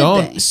versions.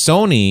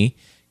 Sony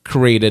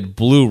created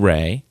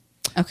Blu-ray.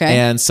 Okay.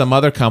 And some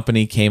other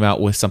company came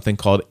out with something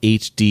called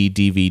HD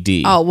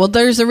DVD. Oh, well,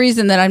 there's a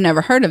reason that I've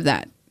never heard of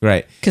that.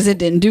 Right. Because it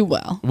didn't do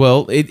well.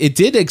 Well, it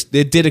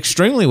did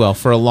extremely well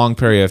for a long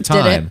period of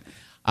time. Did it?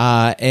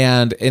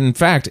 And in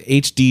fact,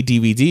 HD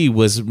DVD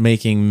was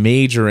making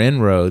major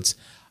inroads.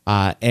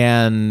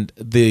 And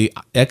the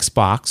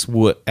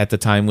Xbox at the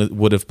time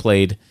would have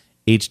played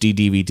HD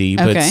DVD,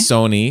 but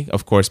Sony,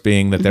 of course,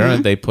 being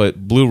that they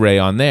put Blu-ray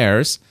on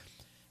theirs.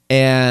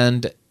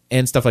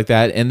 And stuff like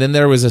that. And then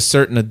there was a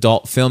certain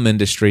adult film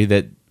industry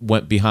that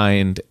went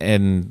behind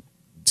and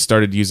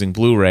started using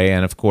Blu-ray.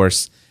 And of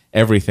course,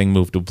 everything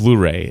moved to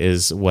Blu-ray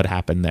is what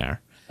happened there.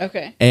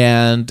 Okay.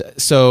 And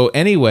so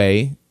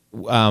anyway,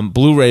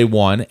 Blu-ray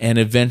won, and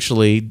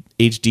eventually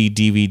HD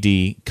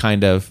DVD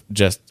kind of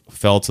just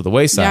fell to the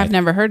wayside. Yeah, I've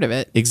never heard of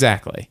it.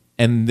 Exactly.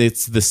 And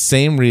it's the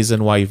same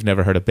reason why you've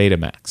never heard of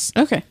Betamax.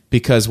 Okay.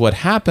 Because what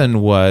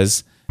happened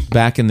was,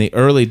 back in the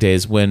early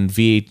days when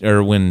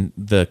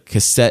the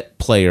cassette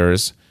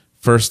players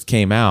first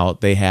came out,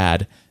 they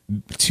had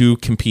two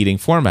competing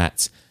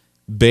formats,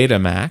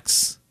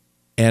 Betamax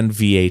and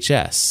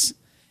VHS.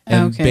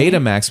 And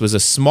Betamax was a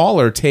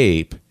smaller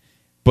tape,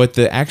 but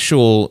the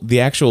actual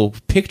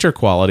picture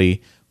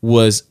quality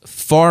was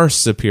far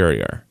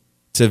superior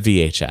to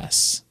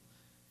VHS,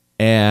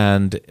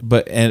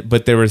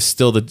 but there was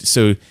still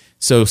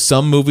so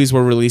some movies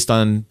were released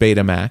on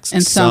Betamax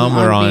And some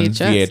were on on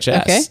VHS.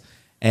 VHS. Okay.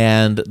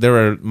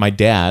 And my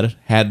dad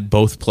had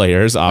both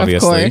players,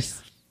 obviously, Of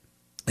course.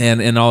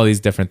 and all these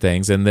different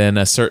things. And then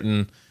a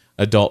certain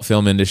adult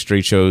film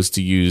industry chose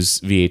to use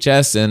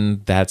VHS,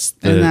 and that's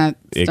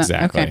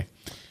exactly.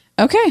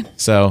 Okay.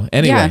 So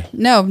anyway, Yeah.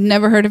 No,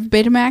 never heard of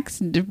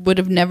Betamax. Would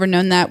have never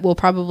known that. We'll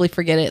probably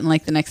forget it in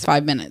like the next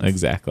 5 minutes.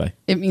 exactly.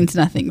 It means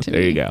nothing to me.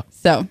 There you go.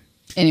 So,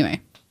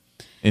 anyway,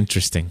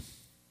 Interesting.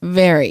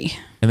 very.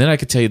 And then I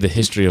could tell you the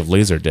history of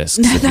Laserdiscs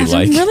if you I'm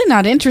like. really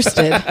not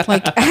interested,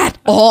 like at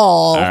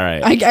all. All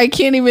right. I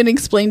can't even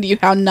explain to you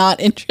how not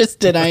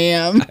interested I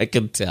am. I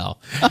can tell.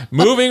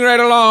 Moving right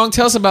along,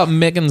 tell us about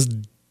Megan's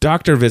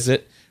doctor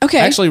visit. Okay.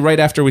 Actually, right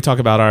after we talk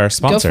about our Go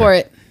sponsor. for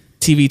it.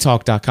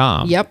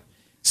 TVTalk.com. Yep.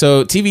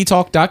 So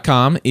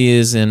TVTalk.com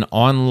is an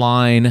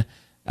online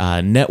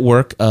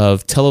network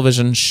of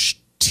television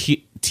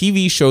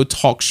TV show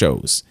talk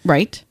shows.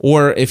 Right.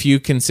 Or if you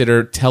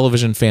consider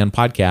television fan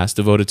podcasts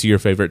devoted to your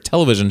favorite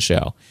television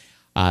show.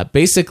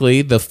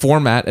 Basically, the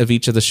format of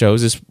each of the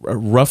shows is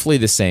roughly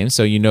the same,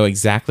 so you know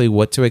exactly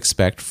what to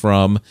expect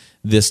from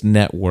this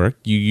network.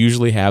 You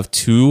usually have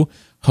two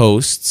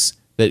hosts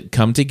that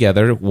come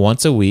together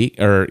once a week,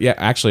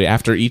 actually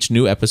after each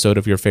new episode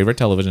of your favorite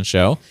television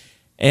show,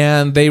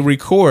 and they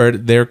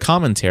record their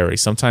commentary,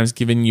 sometimes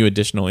giving you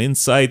additional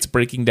insights,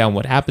 breaking down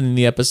what happened in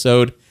the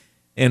episode.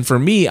 And for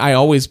me, I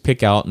always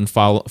pick out and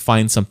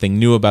find something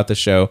new about the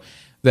show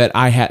that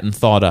I hadn't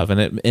thought of,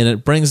 and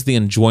it brings the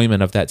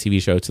enjoyment of that TV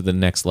show to the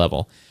next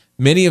level.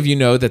 Many of you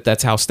know that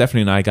that's how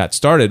Stephanie and I got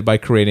started, by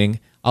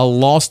creating a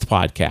Lost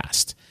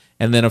podcast.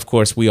 And then, of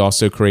course, we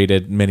also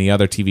created many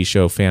other TV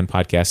show fan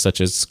podcasts, such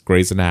as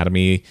Grey's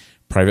Anatomy,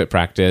 Private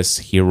Practice,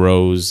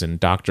 Heroes, and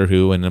Doctor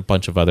Who, and a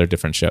bunch of other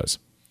different shows.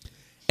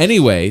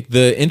 Anyway,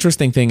 the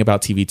interesting thing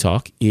about TV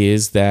Talk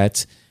is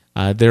that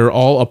they're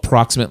all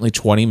approximately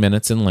 20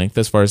 minutes in length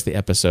as far as the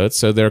episodes,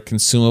 so they're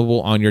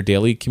consumable on your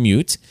daily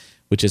commute,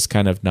 which is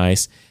kind of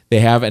nice.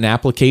 They have an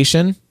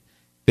application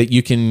that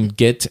you can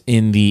get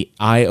in the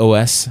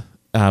iOS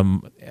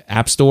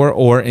App Store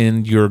or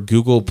in your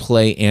Google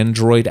Play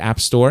Android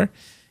App Store.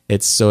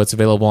 It's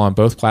available on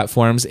both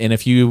platforms. And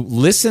if you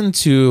listen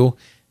to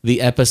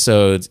the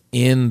episodes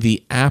in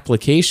the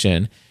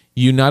application,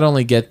 you not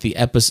only get the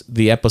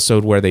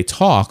episode where they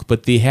talk,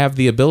 but they have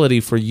the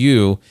ability for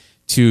you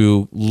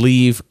to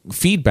leave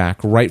feedback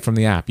right from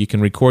the app. You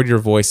can record your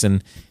voice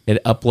and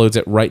it uploads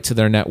it right to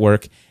their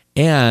network.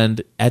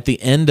 And at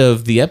the end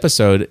of the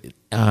episode,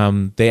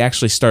 they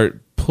actually start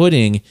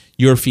putting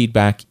your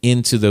feedback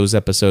into those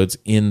episodes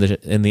in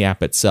the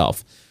app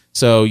itself.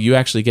 So you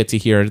actually get to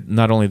hear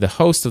not only the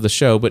host of the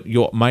show, but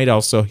you might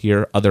also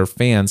hear other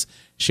fans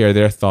share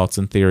their thoughts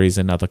and theories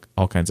and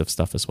all kinds of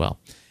stuff as well.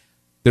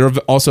 They're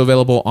also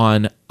available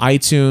on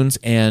iTunes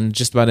and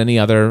just about any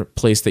other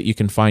place that you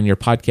can find your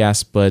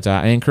podcast, but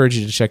I encourage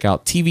you to check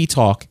out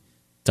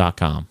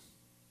tvtalk.com.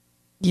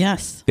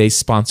 Yes. They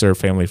sponsor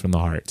Family from the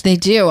Heart. They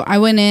do. I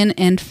went in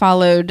and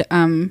followed.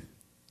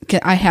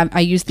 I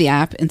use the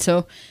app, and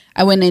so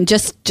I went in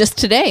just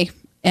today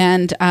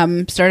and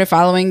started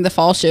following the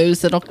fall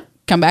shows that'll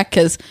come back,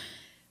 because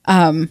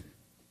I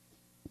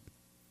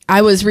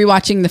was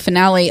rewatching the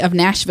finale of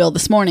Nashville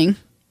this morning.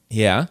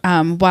 Yeah.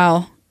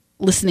 While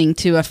listening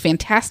to a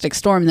fantastic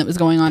storm that was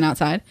going on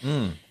outside,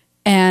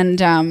 and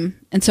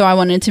so I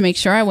wanted to make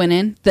sure I went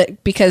in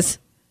because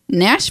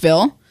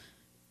Nashville.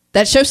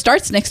 That show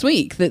starts next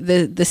week.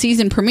 The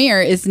season premiere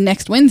is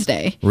next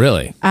Wednesday.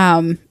 Really?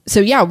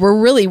 So yeah,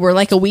 we're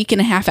like a week and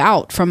a half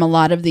out from a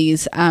lot of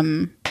these,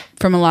 from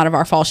a lot of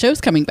our fall shows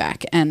coming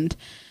back. And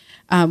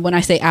when I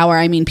say our,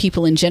 I mean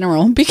people in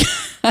general,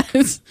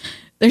 because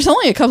there's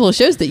only a couple of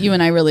shows that you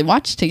and I really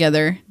watched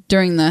together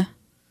during the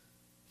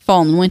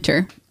fall and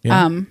winter.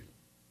 Yeah.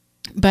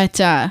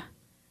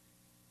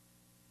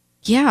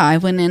 Yeah, I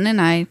went in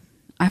and I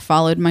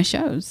followed my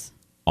shows.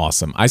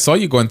 Awesome. I saw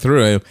you going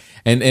through,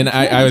 and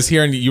I was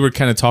hearing you were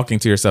kind of talking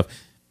to yourself.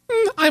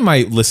 I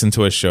might listen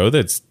to a show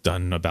that's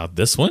done about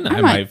this one.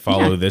 I might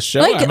follow this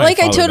show. And like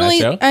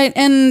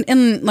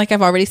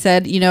I've already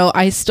said,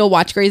 I still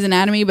watch Grey's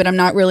Anatomy, but I'm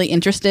not really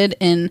interested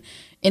in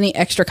any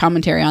extra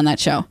commentary on that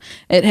show.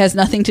 It has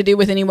nothing to do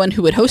with anyone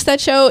who would host that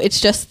show.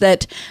 It's just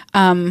that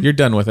you're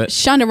done with it.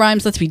 Shonda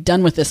Rhimes, let's be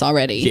done with this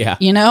already. Yeah.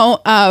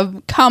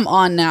 Come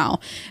on now.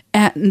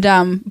 And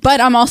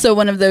but I'm also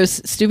one of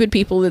those stupid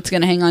people that's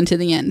going to hang on to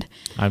the end.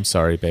 I'm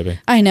sorry, baby.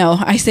 I know.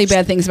 I say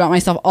bad things about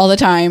myself all the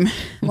time.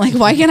 Like,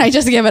 why can't I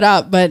just give it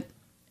up? But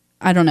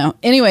I don't know.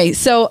 Anyway,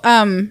 so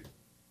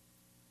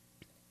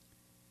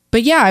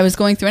but yeah, I was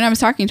going through and I was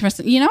talking to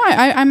myself.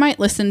 I might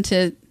listen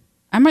to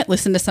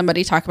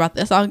somebody talk about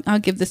this. I'll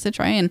give this a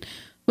try, and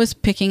was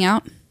picking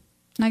out,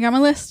 and I got my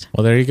list.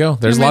 Well, there you go.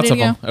 There's I'm ready lots of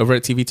to them go. over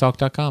at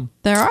tvtalk.com.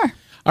 There are.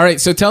 All right,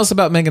 so tell us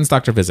about Megan's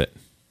doctor visit.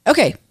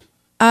 Okay.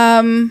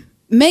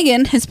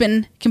 Megan has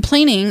been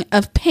complaining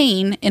of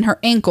pain in her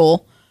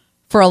ankle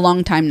for a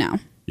long time now.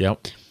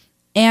 Yep.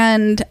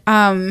 And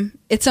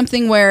it's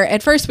something where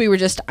at first we were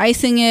just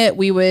icing it.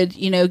 We would,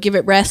 give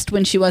it rest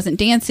when she wasn't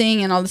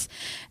dancing and all this.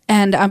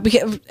 And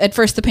because at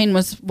first the pain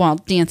was while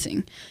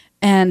dancing.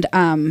 And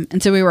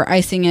so we were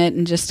icing it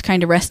and just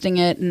kind of resting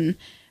it.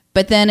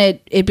 But then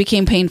it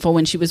became painful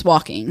when she was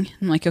walking.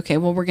 I'm like, okay,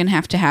 well, we're going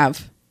to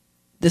have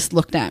this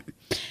looked at.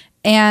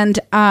 And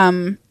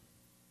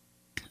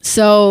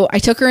so I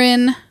took her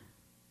in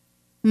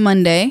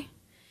Monday,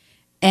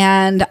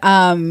 and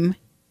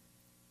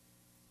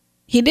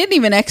he didn't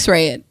even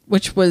x-ray it,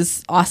 which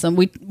was awesome.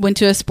 We went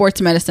to a sports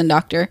medicine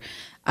doctor,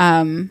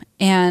 so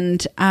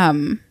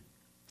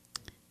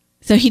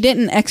he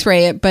didn't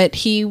x-ray it, but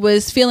he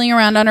was feeling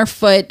around on her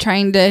foot,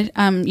 trying to,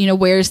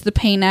 where's the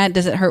pain at?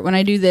 Does it hurt when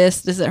I do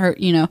this? Does it hurt,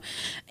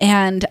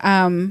 And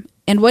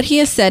what he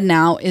has said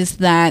now is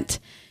that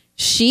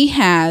she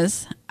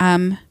has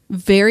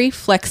very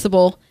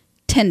flexible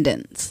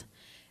tendons.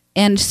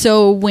 And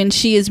so when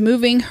she is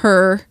moving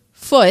her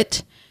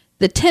foot,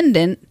 the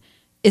tendon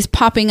is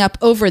popping up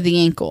over the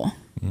ankle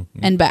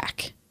and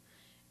back.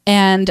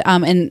 And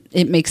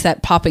it makes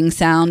that popping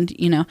sound,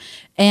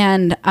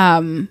 and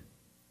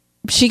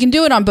she can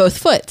do it on both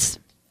foots.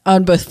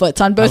 On both feet.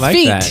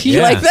 That. You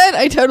Yeah. like that?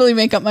 I totally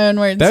make up my own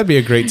words. That'd be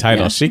a great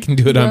title. Yeah. She can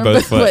do it on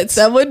both foots.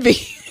 That would be.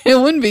 It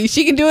wouldn't be.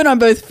 She can do it on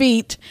both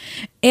feet,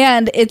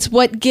 and it's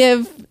what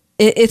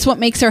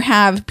makes her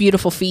have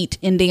beautiful feet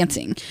in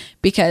dancing,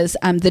 because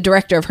the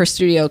director of her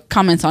studio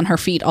comments on her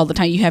feet all the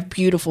time. You have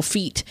beautiful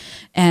feet,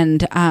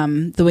 and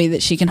the way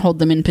that she can hold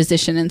them in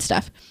position and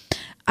stuff.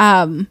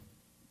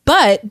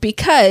 But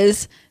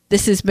because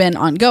this has been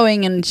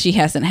ongoing and she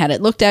hasn't had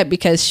it looked at,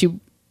 because she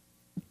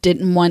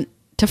didn't want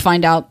to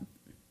find out,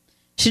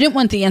 she didn't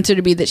want the answer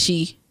to be that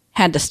she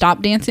had to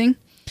stop dancing.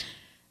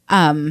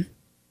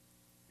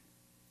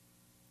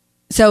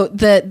 So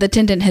the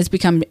tendon has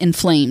become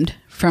inflamed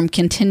from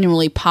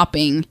continually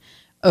popping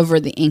over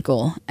the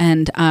ankle.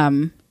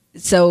 And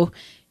so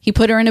he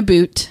put her in a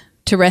boot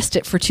to rest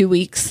it for 2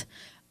 weeks,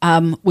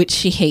 which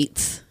she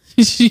hates.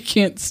 She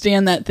can't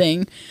stand that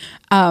thing.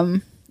 I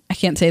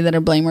can't say that I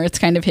blame her. It's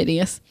kind of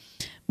hideous.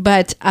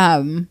 But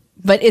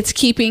it's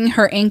keeping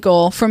her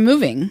ankle from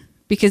moving,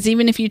 because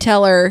even if you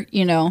tell her,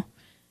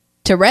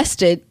 to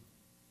rest it,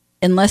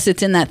 unless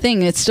it's in that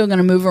thing, it's still going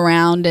to move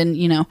around, and,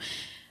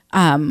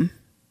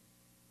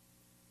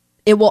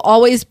 it will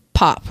always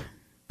pop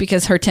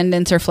because her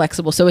tendons are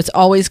flexible. So it's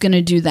always going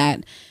to do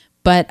that.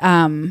 But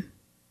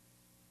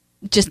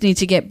just need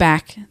to get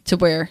back to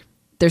where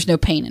there's no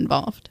pain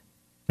involved.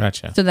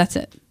 Gotcha. So that's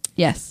it.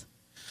 Yes.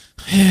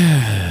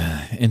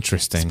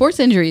 Interesting. Sports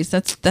injuries.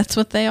 That's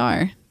what they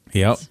are.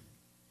 Yep.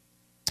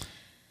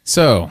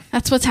 So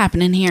that's what's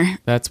happening here.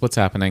 That's what's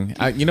happening.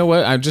 You know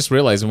what? I just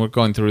realized, and we're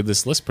going through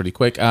this list pretty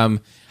quick.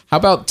 How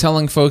about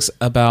telling folks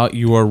about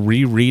your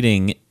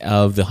rereading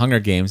of The Hunger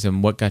Games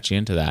and what got you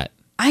into that?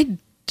 I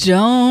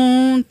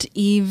don't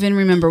even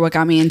remember what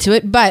got me into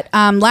it. But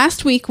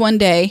last week, one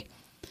day,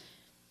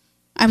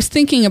 I was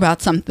thinking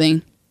about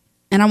something,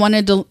 and I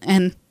wanted to,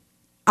 and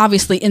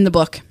obviously in the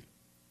book,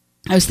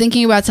 I was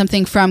thinking about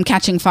something from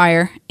Catching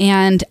Fire,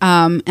 and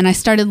I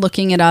started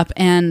looking it up,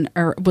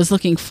 or was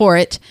looking for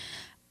it,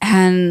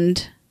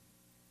 and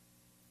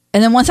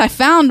then once I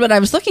found what I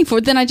was looking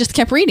for, then I just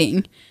kept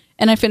reading,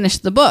 and I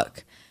finished the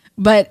book.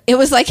 But it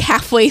was like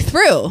halfway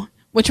through,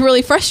 which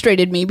really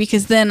frustrated me,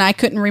 because then I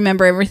couldn't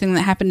remember everything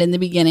that happened in the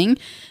beginning,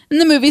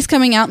 and the movie's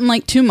coming out in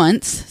like 2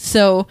 months,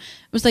 so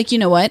I was like, you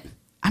know what?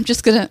 I'm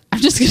just gonna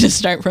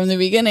start from the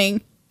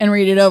beginning and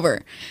read it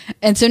over.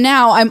 And so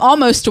now I'm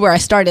almost to where I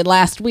started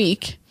last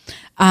week.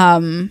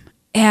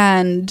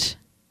 And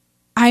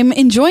I'm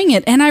enjoying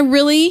it. And I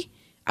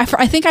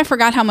think I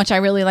forgot how much I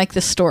really like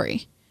this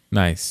story.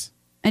 Nice.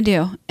 I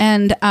do.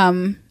 And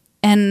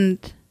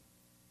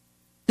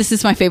this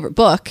is my favorite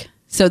book,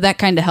 so that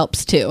kind of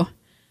helps too.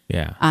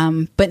 Yeah.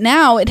 But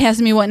now it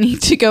has me wanting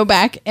to go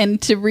back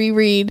and to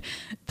reread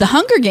The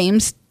Hunger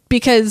Games,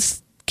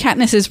 because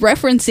Katniss is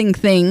referencing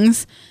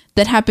things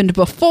that happened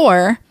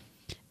before.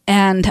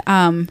 And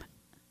I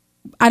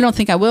don't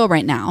think I will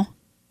right now.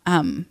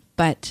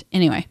 But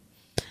anyway,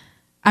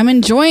 I'm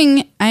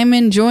enjoying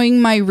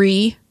my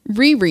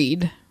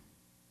reread.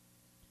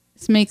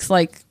 This makes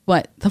the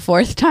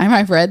 4th time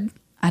I've read.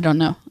 I don't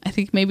know. I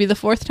think maybe the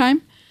 4th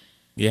time.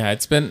 Yeah,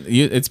 it's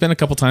been a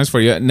couple times for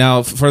you.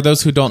 Now, for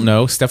those who don't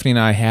know, Stephanie and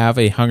I have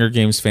a Hunger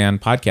Games fan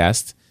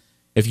podcast.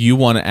 If you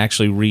want to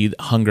actually read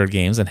Hunger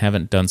Games and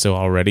haven't done so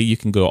already, you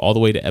can go all the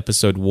way to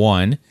episode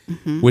 1,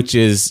 which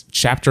is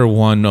chapter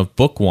 1 of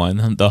book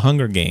 1, The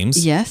Hunger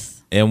Games.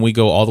 Yes. And we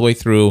go all the way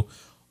through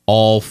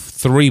all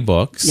 3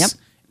 books. Yep.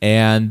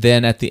 And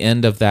then at the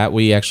end of that,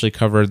 we actually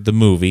covered the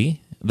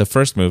movie, the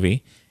first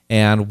movie,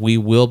 and we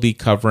will be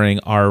covering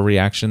our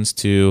reactions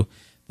to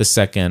the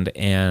second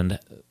and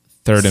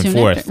third and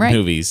fourth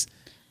movies.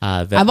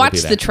 I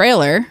watched the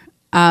trailer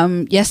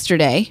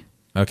yesterday.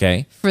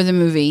 Okay. For the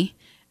movie.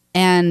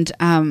 And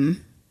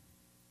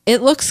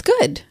it looks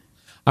good.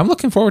 I'm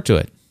looking forward to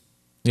it.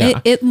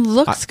 Yeah, it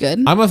looks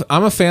good. I'm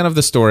a fan of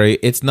the story.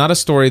 It's not a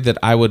story that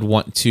I would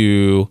want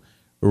to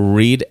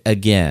read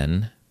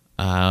again.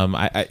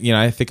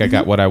 I think I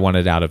got what I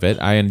wanted out of it.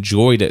 I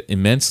enjoyed it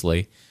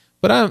immensely.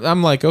 But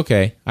I'm like,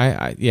 okay,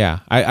 I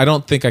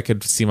don't think I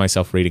could see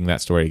myself reading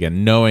that story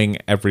again, knowing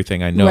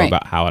everything I know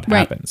about how it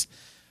happens.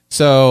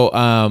 So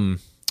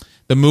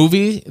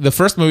the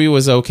first movie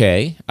was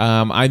okay.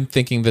 I'm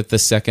thinking that the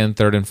second,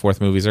 third, and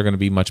fourth movies are going to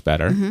be much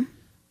better.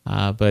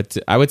 But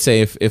I would say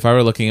if I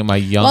were looking at my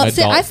young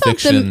adult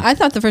fiction, I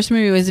thought the first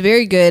movie was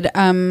very good,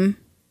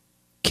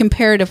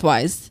 comparative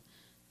wise,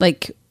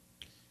 like.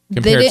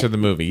 Compared to the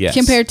movie, yes.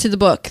 Compared to the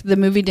book, the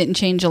movie didn't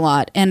change a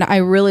lot, and I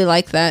really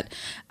like that.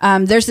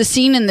 There's a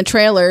scene in the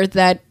trailer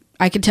that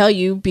I can tell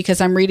you, because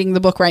I'm reading the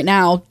book right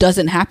now,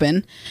 doesn't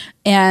happen,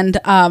 and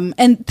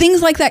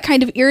things like that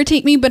kind of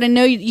irritate me. But I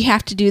know you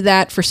have to do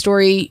that for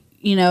story,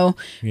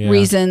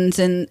 reasons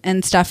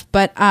and stuff.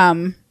 But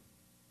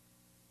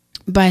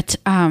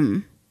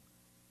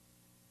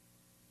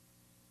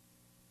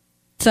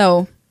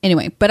so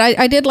anyway, but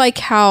I did like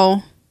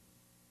how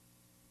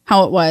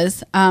it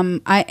was.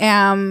 I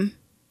am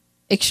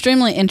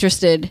extremely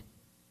interested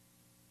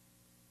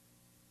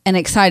and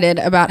excited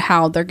about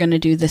how they're going to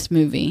do this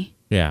movie.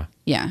 Yeah.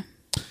 Yeah.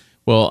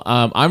 Well,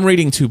 I'm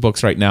reading 2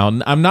 books right now.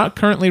 I'm not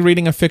currently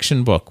reading a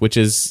fiction book, which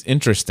is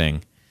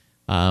interesting.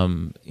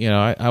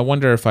 I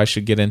wonder if I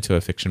should get into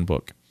a fiction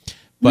book.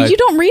 But you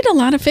don't read a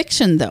lot of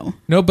fiction, though.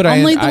 No, but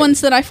only the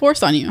ones that I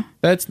force on you.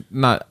 That's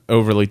not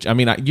overly. I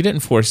mean, you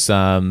didn't force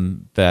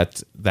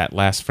that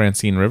last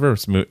Francine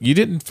Rivers movie. You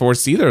didn't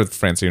force either of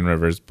Francine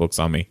Rivers books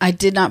on me. I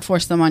did not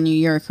force them on you.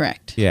 You're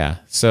correct. Yeah.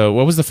 So,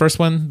 what was the first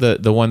one?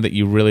 The one that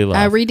you really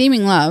love?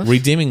 Redeeming Love.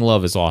 Redeeming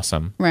Love is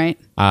awesome. Right.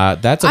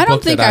 That's a book I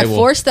don't think that I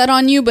forced that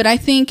on you, but I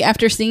think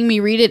after seeing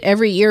me read it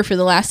every year for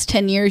the last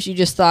 10 years, you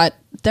just thought,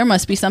 there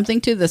must be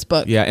something to this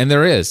book. Yeah, and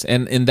there is.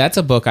 And that's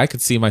a book I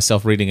could see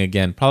myself reading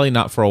again. Probably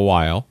not for a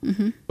while,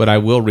 but I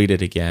will read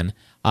it again.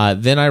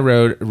 Then I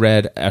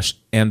read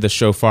And the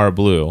Shofar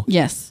Blew.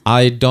 Yes.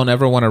 I don't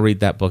ever want to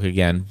read that book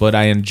again, but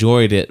I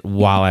enjoyed it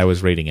while I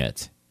was reading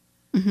it.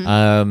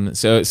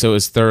 So it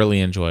was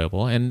thoroughly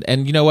enjoyable.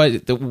 And you know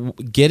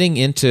what? Getting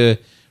into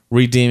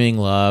Redeeming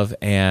Love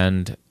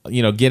and,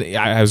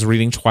 I was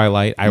reading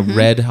Twilight. I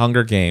read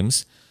Hunger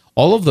Games.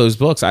 All of those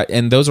books,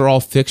 and those are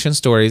all fiction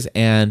stories.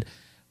 And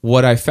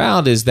what I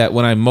found is that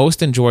when I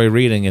most enjoy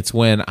reading, it's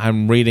when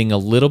I'm reading a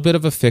little bit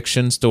of a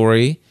fiction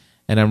story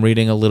and I'm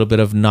reading a little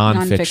bit of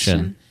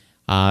nonfiction.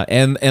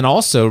 And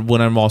also when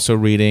I'm also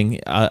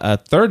reading a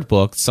third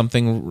book,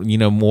 something,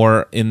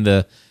 more in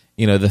the,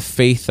 the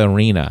faith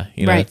arena,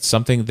 right.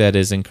 Something that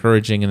is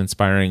encouraging and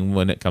inspiring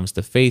when it comes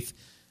to faith,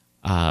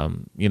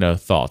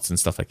 thoughts and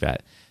stuff like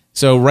that.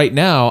 So right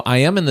now, I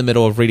am in the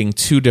middle of reading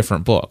 2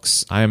 different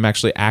books. I am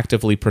actually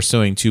actively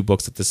pursuing 2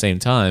 books at the same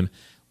time.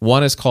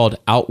 One is called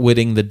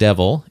Outwitting the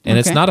Devil, and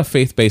It's not a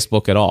faith-based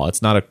book at all.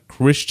 It's not a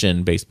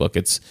Christian-based book.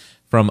 It's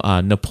from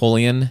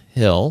Napoleon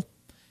Hill,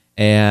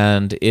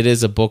 and it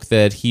is a book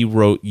that he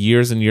wrote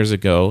years and years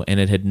ago, and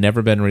it had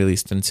never been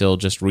released until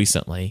just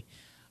recently,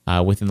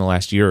 within the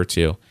last year or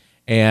 2.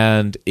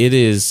 And it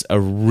is a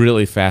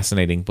really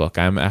fascinating book.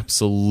 I'm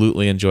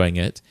absolutely enjoying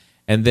it.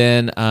 And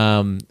then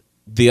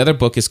the other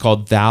book is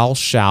called Thou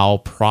Shall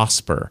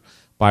Prosper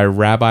by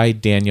Rabbi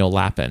Daniel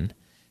Lapin,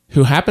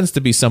 who happens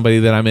to be somebody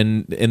that I'm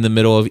in the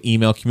middle of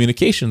email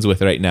communications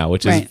with right now,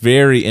 which is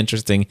very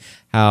interesting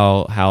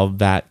how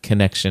that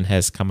connection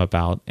has come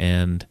about.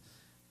 And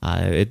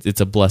it's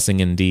a blessing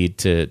indeed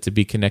to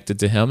be connected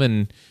to him,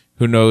 and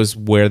who knows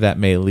where that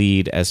may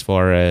lead as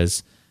far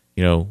as,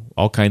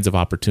 all kinds of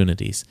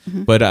opportunities.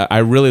 But I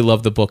really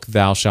love the book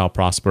Thou Shall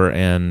Prosper,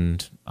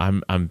 and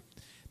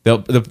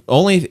the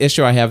only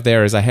issue I have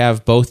there is I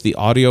have both the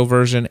audio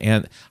version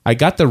and I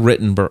got the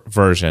written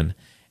version.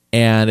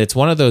 And it's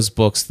one of those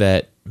books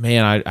that,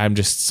 man, I'm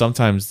just,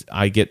 sometimes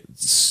I get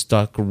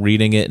stuck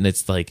reading it and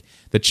it's like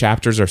the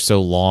chapters are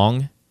so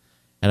long.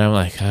 And I'm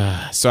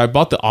like, so I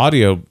bought the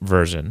audio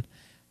version.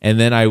 And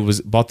then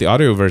bought the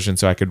audio version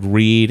so I could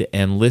read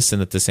and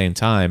listen at the same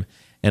time.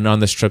 And on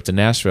this trip to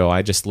Nashville,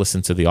 I just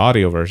listened to the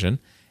audio version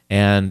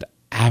and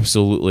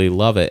absolutely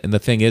love it. And the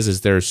thing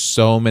is there's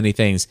so many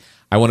things.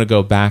 I want to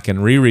go back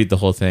and reread the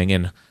whole thing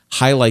and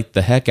highlight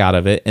the heck out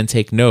of it and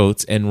take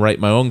notes and write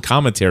my own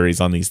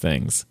commentaries on these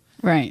things.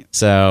 Right.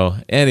 So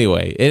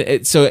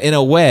anyway, so in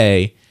a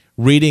way,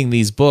 reading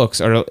these books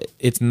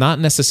it's not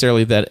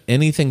necessarily that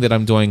anything that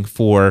I'm doing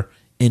for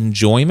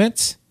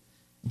enjoyment,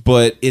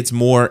 but it's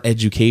more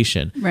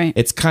education. Right.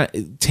 It's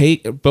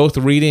both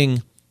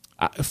reading,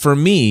 for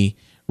me,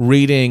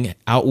 reading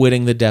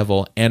Outwitting the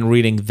Devil and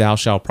reading Thou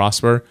Shall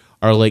Prosper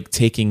are like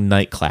taking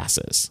night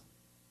classes.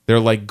 They're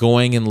like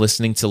going and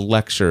listening to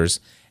lectures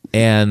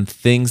and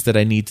things that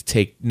I need to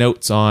take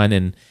notes on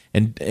and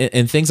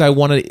things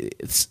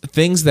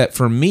things that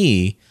for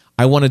me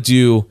I want to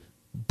do,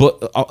 but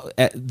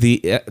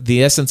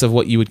the essence of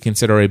what you would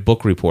consider a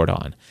book report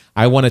on.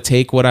 I want to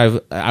take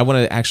I want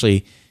to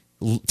actually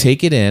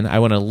take it in. I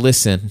want to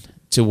listen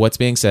to what's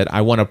being said.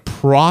 I want to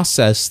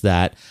process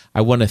that. I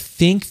want to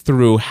think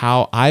through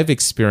how I've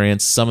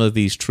experienced some of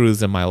these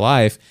truths in my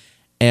life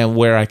and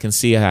where I can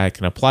see how I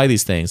can apply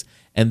these things.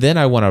 And then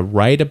I want to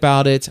write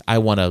about it. I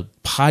want to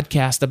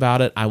podcast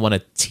about it. I want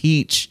to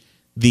teach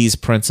these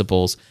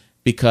principles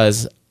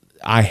because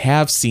I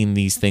have seen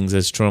these things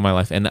as true in my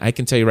life. And I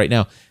can tell you right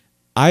now,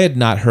 I had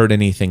not heard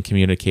anything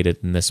communicated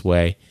in this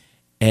way.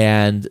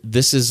 And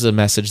this is a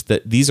message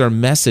these are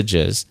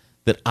messages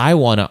that I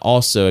want to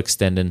also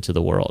extend into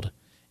the world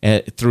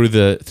through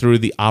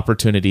the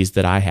opportunities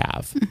that I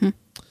have. Mm-hmm.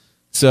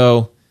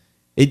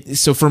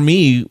 So for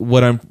me,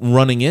 what I'm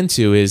running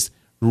into is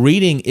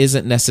reading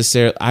isn't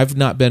necessarily, I've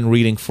not been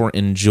reading for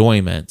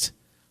enjoyment.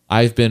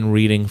 I've been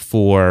reading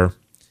for,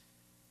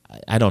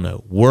 I don't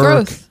know,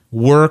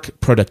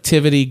 work,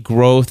 productivity,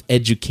 growth,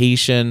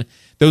 education.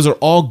 Those are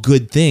all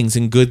good things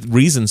and good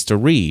reasons to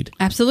read.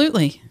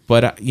 Absolutely.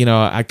 But,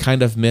 I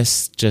kind of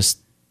miss just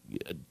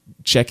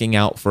checking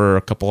out for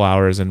a couple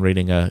hours and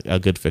reading a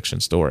good fiction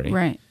story.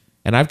 Right.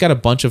 And I've got a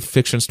bunch of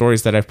fiction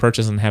stories that I've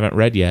purchased and haven't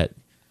read yet.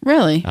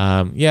 Really?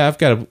 Yeah, I've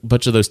got a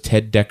bunch of those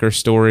Ted Decker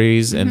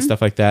stories and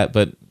stuff like that,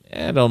 but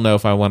I don't know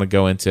if I want to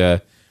go into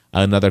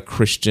another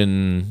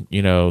Christian,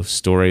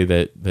 story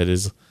that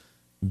is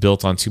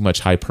built on too much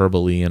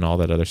hyperbole and all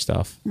that other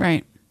stuff.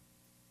 Right.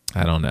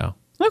 I don't know.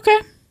 Okay.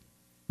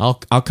 I'll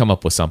come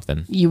up with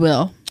something. You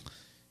will.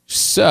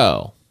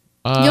 So.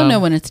 You'll know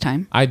when it's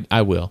time.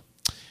 I will.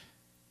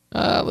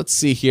 Let's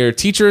see here.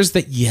 Teachers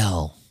that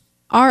yell.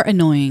 Are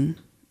annoying.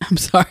 I'm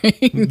sorry.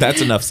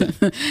 That's enough said.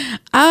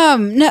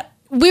 No.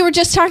 We were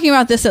just talking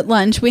about this at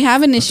lunch. We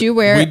have an issue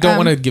where... We don't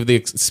want to give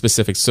the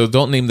specifics, so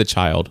don't name the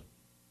child.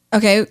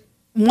 Okay.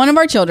 One of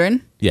our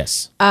children...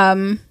 Yes.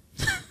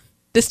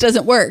 This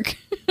doesn't work.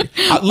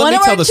 Let me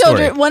tell the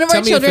story. One of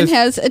our children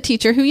has a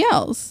teacher who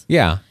yells.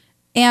 Yeah.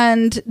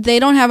 And they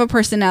don't have a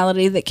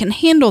personality that can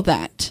handle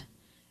that.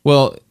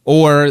 Well,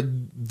 or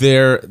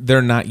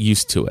they're not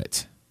used to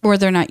it. Or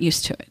they're not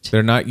used to it.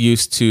 They're not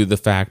used to the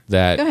fact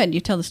that... Go ahead.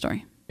 You tell the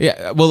story.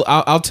 Yeah, well,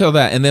 I'll tell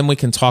that, and then we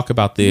can talk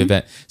about the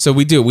event. So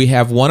we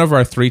have one of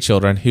our 3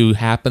 children who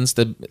happens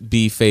to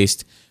be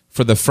faced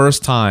for the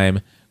first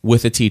time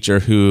with a teacher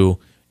who,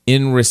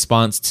 in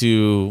response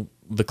to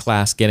the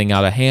class getting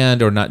out of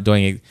hand or not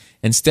doing it,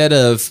 instead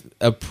of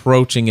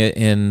approaching it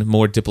in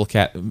more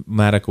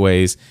diplomatic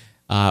ways,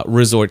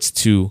 resorts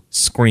to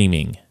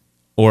screaming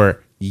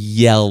or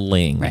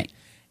yelling. Right.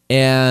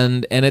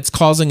 And it's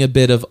causing a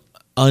bit of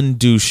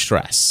undue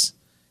stress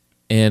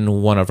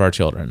in one of our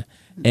children.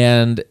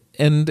 And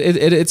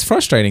it's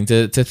frustrating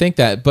to think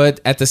that, but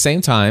at the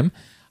same time,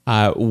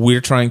 we're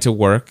trying to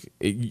work.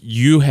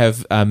 You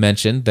have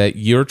mentioned that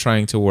you're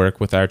trying to work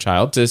with our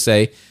child to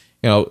say,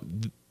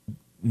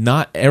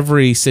 not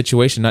every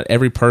situation, not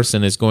every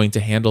person is going to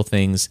handle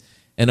things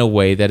in a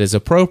way that is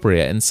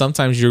appropriate. And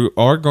sometimes you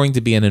are going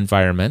to be in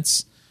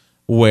environments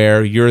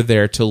where you're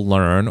there to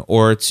learn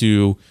or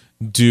to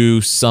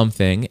do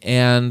something,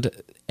 and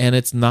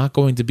it's not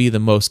going to be the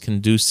most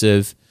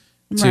conducive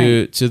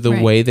to the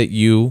way that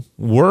you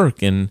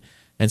work. And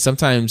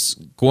sometimes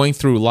going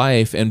through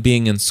life and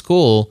being in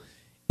school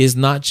is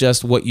not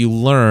just what you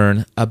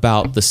learn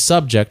about the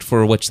subject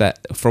for what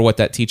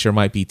that teacher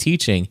might be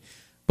teaching,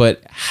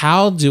 but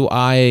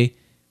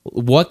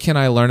what can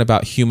I learn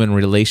about human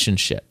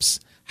relationships?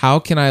 How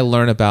can I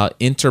learn about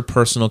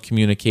interpersonal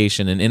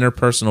communication and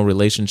interpersonal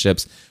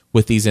relationships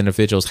with these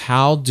individuals?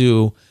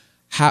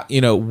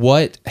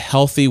 What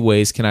healthy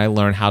ways can I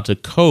learn how to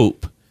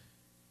cope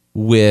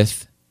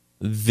with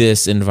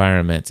this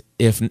environment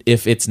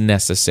if it's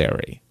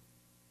necessary,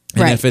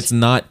 and if it's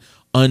not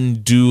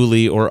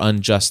unduly or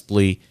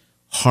unjustly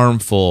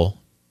harmful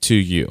to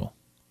you?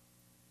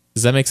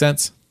 Does that make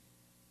sense?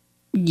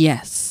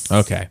 Yes.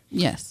 Okay.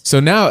 Yes.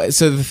 So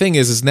the thing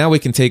is now we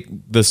can take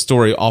the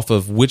story off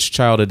of which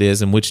child it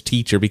is and which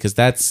teacher, because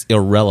that's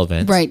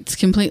irrelevant. Right. It's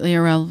completely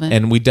irrelevant.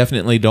 And we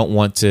definitely don't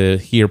want to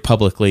hear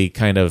publicly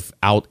kind of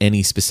out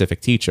any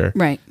specific teacher.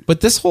 Right. But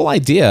this whole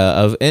idea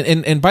of,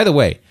 and by the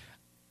way,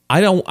 I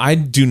don't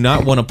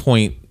want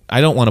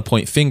to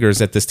point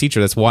fingers at this teacher.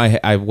 That's why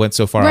I went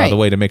so far out of the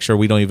way to make sure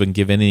we don't even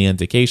give any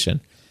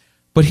indication.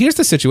 But here's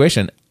the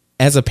situation.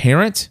 As a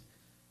parent,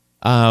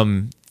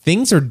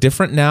 things are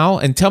different now.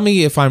 And tell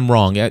me if I'm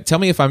wrong. Tell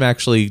me if I'm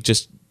actually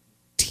just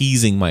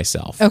teasing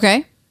myself.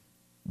 Okay.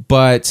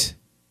 But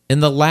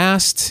in the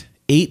last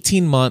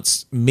 18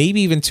 months,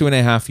 maybe even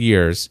 2.5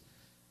 years,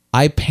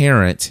 I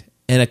parent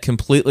in a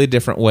completely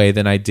different way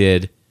than I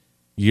did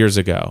years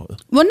ago.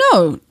 Well,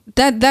 no,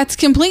 that's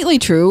completely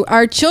true.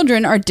 Our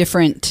children are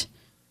different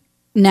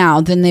now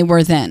than they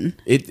were then.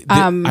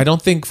 I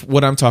don't think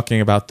what I'm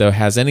talking about, though,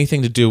 has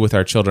anything to do with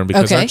our children,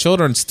 because our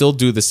children still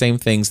do the same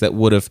things that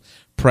would have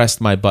pressed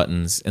my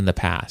buttons in the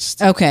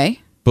past. Okay.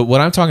 But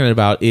what I'm talking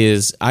about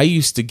is I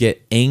used to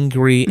get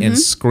angry and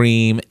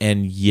scream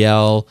and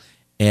yell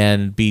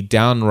and be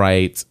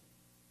downright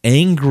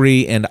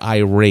angry and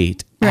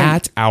irate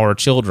at our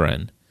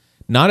children.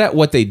 Not at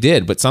what they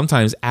did, but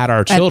sometimes at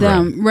our children. At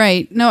them,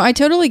 right. No, I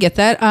totally get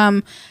that.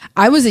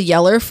 I was a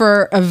yeller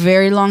for a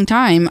very long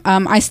time.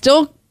 I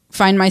still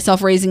find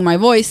myself raising my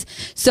voice.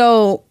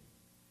 So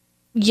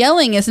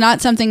yelling is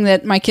not something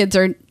that my kids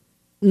are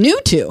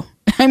new to.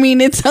 I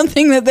mean, it's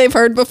something that they've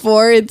heard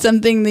before. It's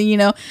something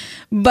that,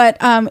 but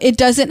it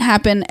doesn't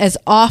happen as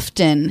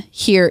often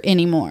here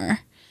anymore.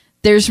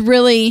 There's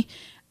really,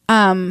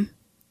 and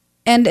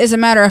as a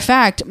matter of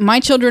fact, my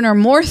children are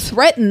more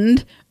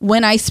threatened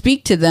when I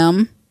speak to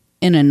them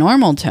in a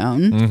normal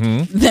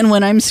tone than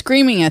when I'm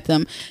screaming at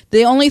them.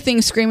 The only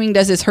thing screaming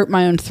does is hurt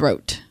my own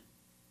throat.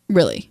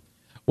 Really.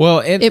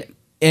 Well,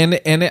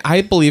 and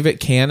I believe it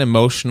can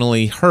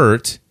emotionally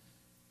hurt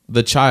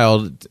the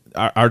child,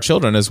 our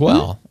children as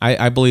well.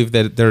 I believe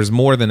that there's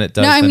more than it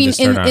does. No, I mean,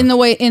 just hurt in the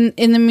way,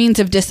 in the means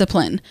of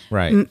discipline.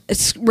 Right.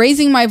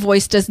 Raising my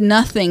voice does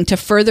nothing to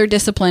further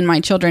discipline my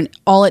children.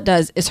 All it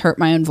does is hurt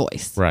my own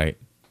voice. Right.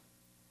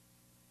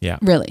 Yeah.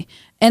 Really.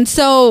 And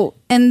so,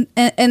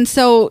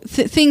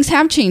 things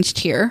have changed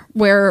here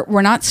where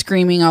we're not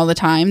screaming all the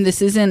time.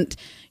 This isn't,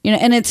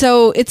 and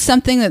it's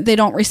something that they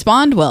don't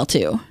respond well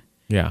to.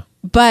 Yeah.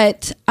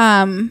 But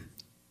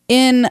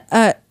in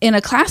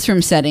a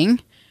classroom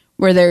setting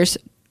where there's,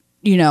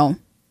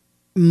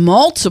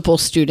 multiple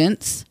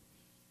students,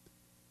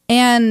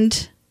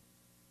 and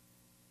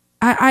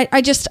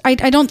I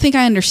don't think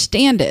I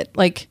understand it.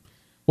 Like,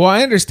 well,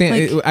 I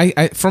understand.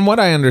 I from what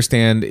I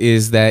understand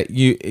is that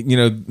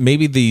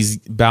maybe these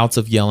bouts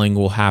of yelling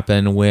will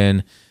happen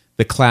when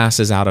the class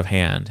is out of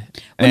hand.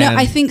 Well, no,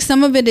 I think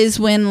some of it is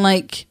when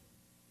like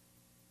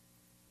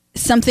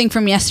something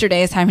from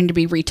yesterday is having to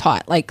be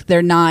retaught. Like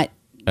they're not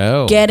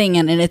getting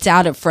it, and it's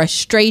out of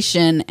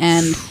frustration,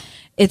 and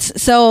it's that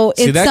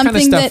something kind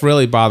of stuff that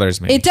really bothers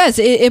me. It does.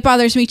 It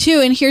bothers me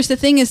too. And here's the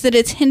thing: is that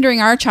it's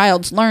hindering our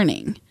child's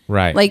learning.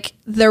 Right. Like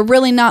they're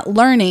really not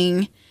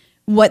learning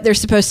what they're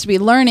supposed to be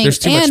learning. There's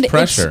too much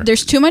pressure.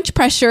 There's too much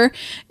pressure.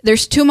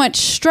 There's too much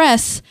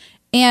stress,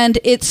 and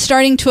it's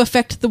starting to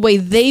affect the way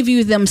they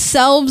view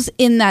themselves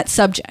in that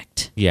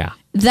subject. Yeah.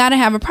 That I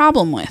have a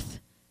problem with.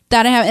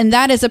 And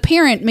that as a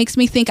parent makes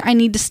me think I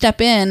need to step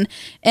in.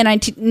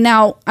 And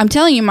now I'm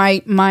telling you,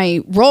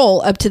 my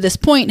role up to this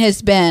point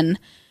has been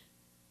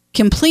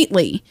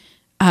completely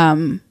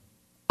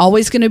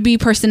always going to be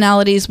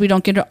personalities. We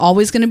don't get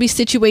always going to be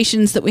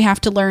situations that we have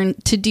to learn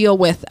to deal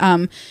with.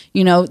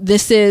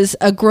 This is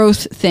a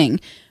growth thing.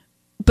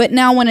 But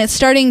now when it's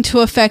starting to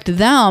affect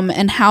them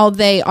and how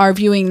they are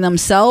viewing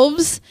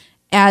themselves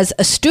as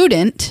a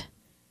student,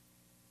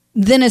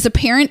 then as a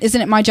parent,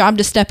 isn't it my job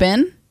to step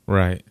in?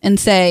 Right. And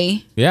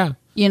say, yeah,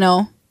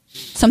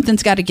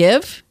 something's got to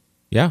give.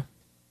 Yeah.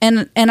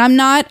 And I'm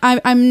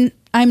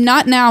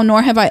not now,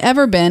 nor have I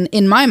ever been,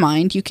 in my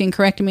mind, you can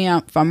correct me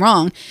if I'm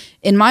wrong.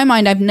 In my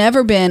mind, I've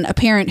never been a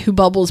parent who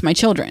bubbles my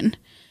children.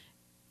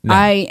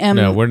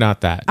 No, we're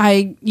not that.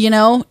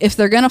 If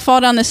they're going to fall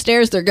down the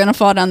stairs, they're going to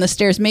fall down the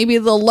stairs. Maybe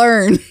they'll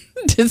learn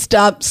to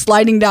stop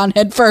sliding down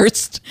head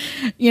first.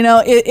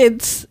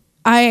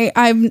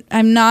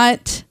 I'm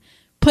not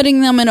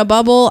putting them in a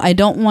bubble. I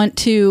don't want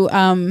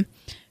to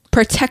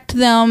protect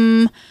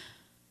them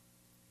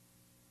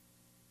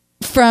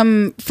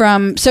from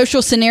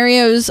social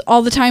scenarios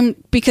all the time,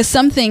 because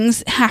some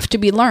things have to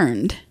be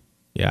learned.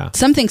 Yeah.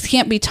 Some things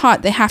can't be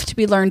taught. They have to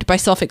be learned by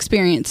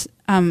self-experience,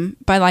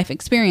 by life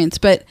experience.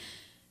 But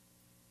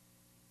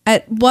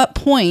at what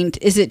point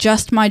is it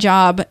just my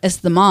job as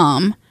the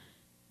mom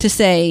to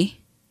say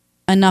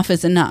enough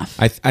is enough?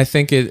 I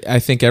think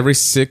every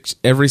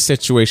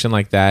situation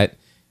like that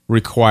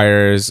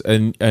requires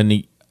an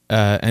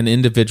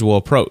individual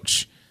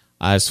approach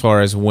as far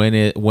as when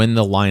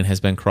the line has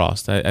been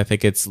crossed. I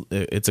think it's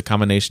a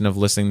combination of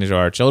listening to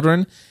our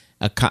children,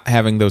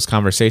 having those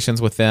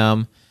conversations with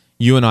them,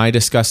 you and I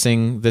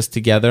discussing this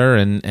together,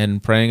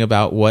 and praying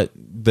about what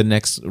the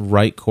next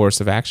right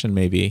course of action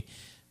may be.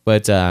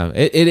 But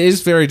it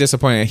is very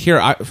disappointing. Here,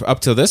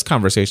 up to this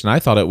conversation, I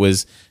thought it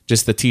was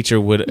just the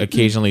teacher would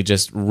occasionally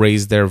just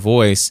raise their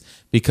voice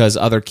because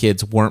other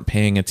kids weren't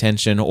paying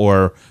attention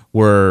or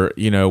were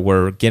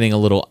getting a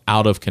little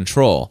out of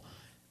control.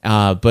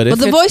 But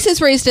the voice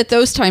is raised at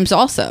those times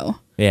also.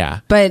 Yeah.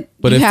 But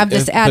you have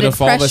this added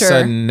if all pressure. of a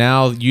sudden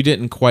now you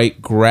didn't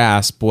quite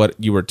grasp what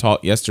you were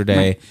taught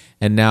yesterday, right,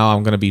 and now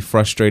I'm going to be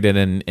frustrated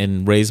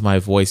and raise my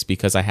voice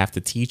because I have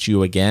to teach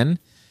you again.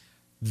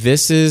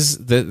 That's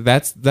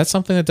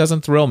something that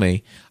doesn't thrill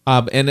me.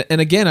 And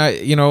again,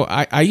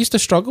 I used to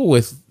struggle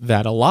with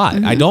that a lot.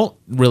 Mm-hmm. I don't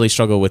really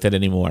struggle with it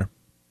anymore.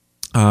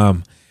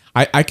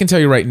 I can tell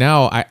you right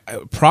now, I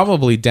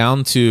probably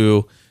down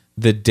to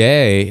the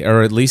day,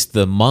 or at least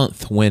the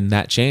month when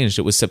that changed,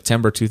 it was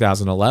September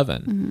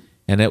 2011. Mm-hmm.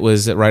 And it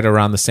was right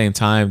around the same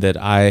time that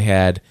I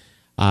had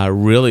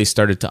really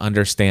started to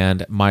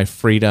understand my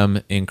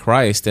freedom in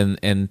Christ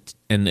and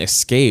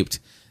escaped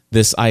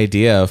this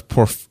idea of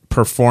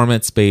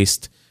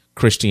performance-based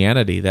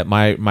Christianity, that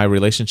my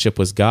relationship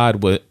with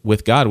God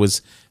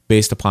was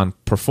based upon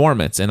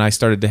performance. And I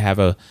started to have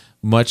a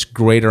much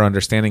greater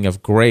understanding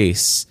of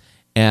grace,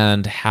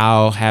 and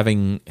how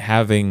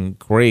having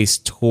grace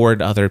toward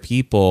other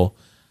people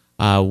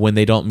when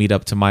they don't meet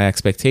up to my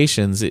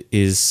expectations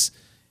is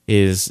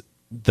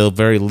the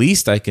very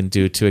least I can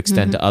do to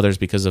extend to others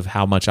because of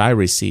how much I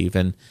receive.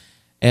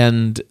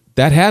 And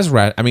that has,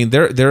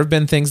 there have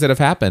been things that have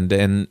happened,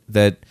 and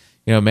that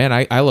man,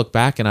 I look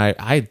back and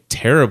I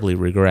terribly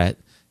regret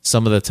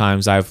some of the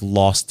times I've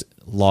lost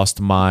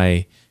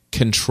my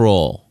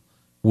control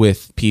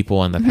with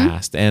people in the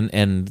past,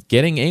 and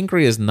getting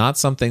angry is not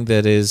something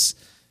that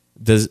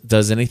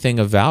does anything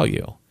of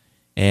value.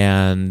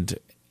 And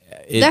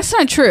that's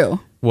not true.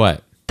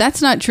 What?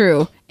 That's not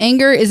true.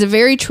 Anger is a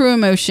very true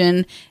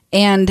emotion,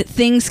 and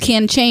things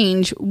can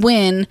change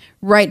when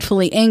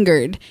rightfully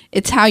angered.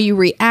 It's how you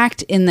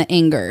react in the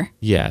anger.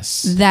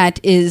 Yes.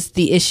 That is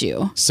the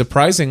issue.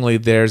 Surprisingly,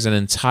 there's an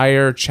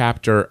entire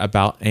chapter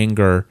about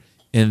anger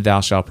in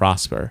Thou Shalt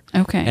Prosper.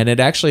 Okay. And it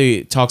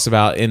actually talks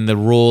about in the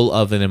role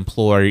of an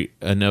employer,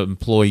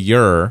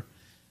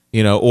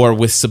 or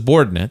with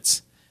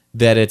subordinates,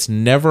 that it's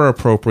never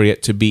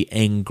appropriate to be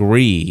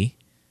angry,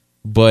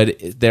 but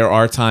there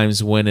are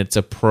times when it's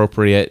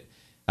appropriate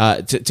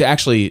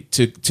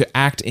to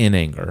act in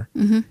anger.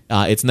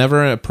 It's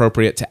never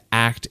appropriate to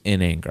act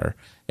in anger.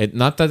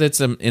 Not that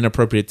it's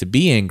inappropriate to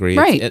be angry.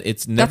 Right.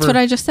 It's never. That's what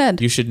I just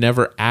said. You should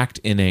never act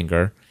in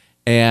anger.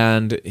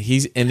 And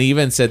he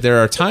even said there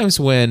are times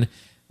where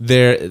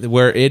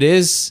it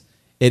is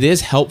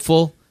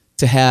helpful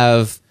to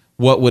have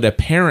what would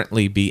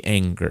apparently be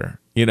anger.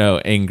 Where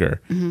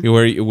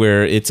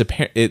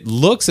it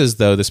looks as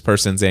though this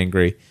person's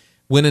angry,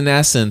 when in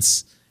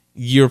essence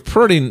you're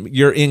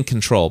in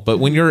control. But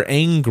when you're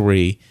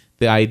angry,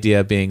 the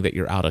idea being that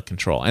you're out of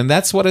control, and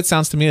that's what it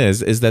sounds to me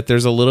is that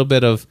there's a little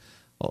bit of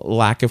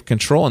lack of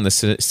control in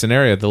this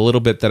scenario. The little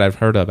bit that I've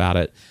heard about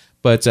it.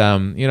 But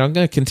I'm going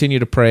to continue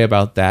to pray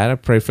about that. I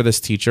pray for this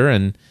teacher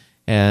and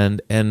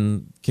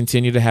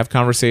continue to have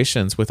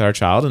conversations with our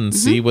child and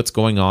see what's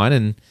going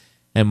on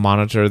and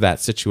monitor that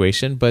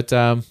situation. But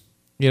I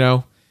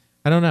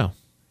don't know.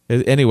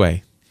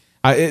 Anyway,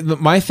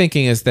 my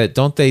thinking is that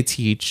don't they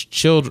teach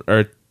children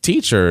or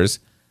teachers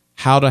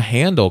how to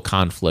handle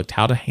conflict,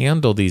 how to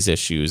handle these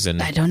issues,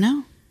 and I don't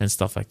know, and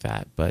stuff like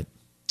that. But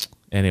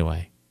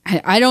anyway.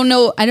 I don't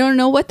know. I don't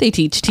know what they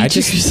teach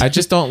teachers. I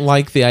just don't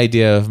like the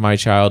idea of my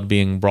child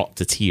being brought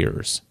to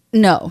tears.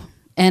 No,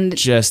 and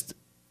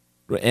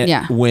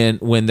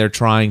when they're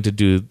trying to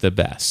do the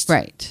best,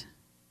 right?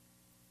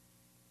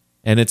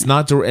 And it's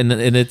not, and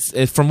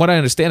it's from what I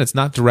understand, it's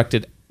not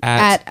directed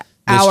at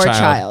our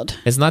child.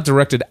 It's not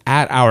directed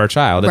at our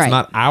child. It's right.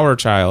 not our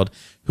child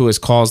who has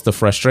caused the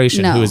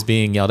frustration, who is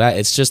being yelled at.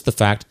 It's just the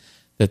fact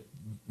that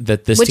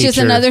this which teacher, is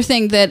another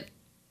thing that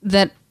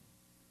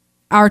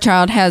our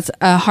child has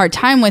a hard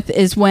time with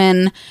is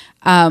when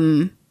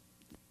the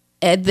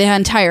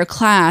entire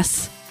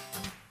class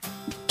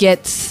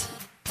gets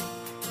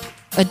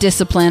a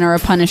discipline or a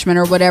punishment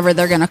or whatever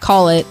they're going to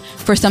call it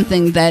for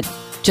something that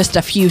just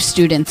a few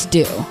students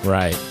do.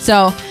 Right.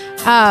 So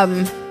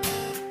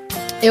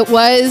it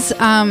was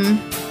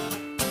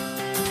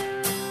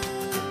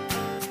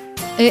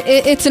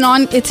it's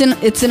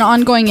an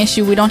ongoing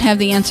issue. We don't have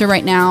the answer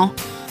right now.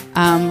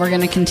 We're going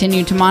to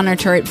continue to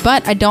monitor it,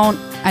 but I don't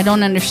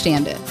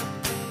understand it.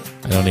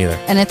 I don't either.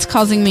 And it's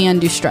causing me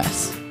undue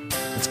stress.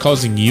 It's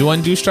causing you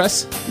undue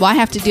stress? Well, I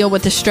have to deal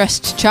with a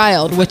stressed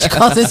child, which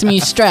causes me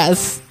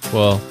stress.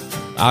 Well,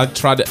 I'll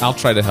try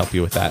to help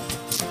you with that.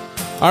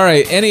 All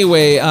right.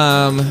 Anyway,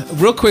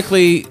 real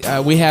quickly,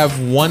 we have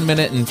 1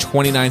 minute and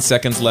 29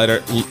 seconds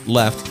left. Do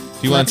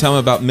you want to tell them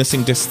about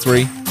missing disc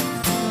 3?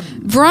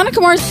 Veronica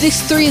Mars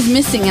disc 3 is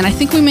missing, and I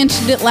think we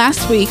mentioned it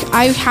last week.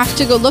 I have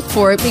to go look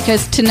for it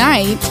because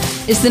tonight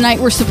is the night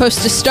we're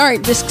supposed to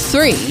start disc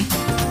 3.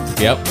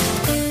 Yep.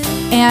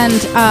 And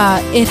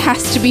it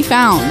has to be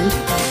found.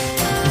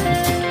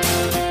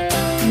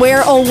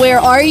 Where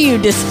are you,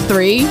 disc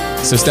 3?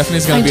 So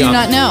Stephanie's going to be I do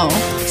not know.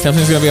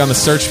 Stephanie's going to be on the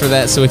search for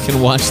that so we can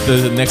watch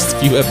the next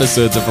few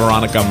episodes of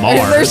Veronica Mars.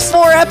 There's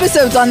 4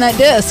 episodes on that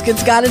disc.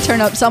 It's got to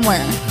turn up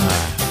somewhere.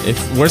 If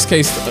worst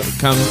comes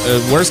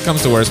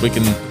to worst, we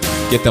can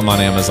get them on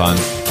Amazon.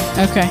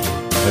 Okay.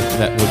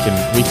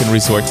 That we can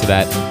resort to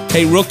that.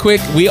 Hey, real quick,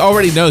 we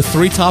already know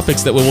 3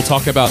 topics that we will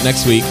talk about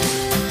next week.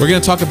 We're going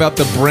to talk about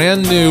the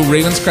brand new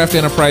Ravenscraft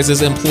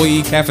Enterprises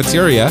employee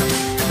cafeteria.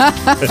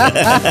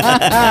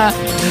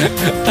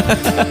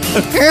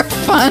 You're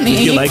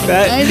funny. You like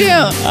that? I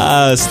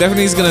do.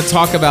 Stephanie's going to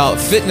talk about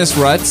fitness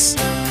ruts,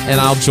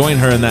 and I'll join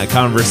her in that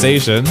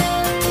conversation.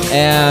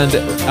 And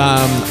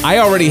I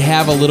already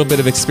have a little bit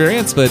of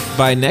experience, but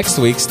by next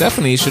week,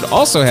 Stephanie should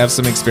also have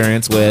some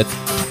experience with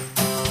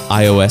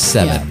iOS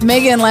 7. Yeah.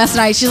 Megan last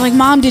night, she's like,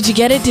 Mom, did you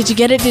get it? Did you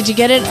get it? Did you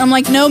get it? I'm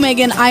like, no,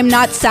 Megan, I'm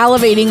not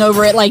salivating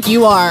over it like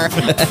you are.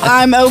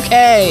 I'm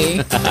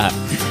okay.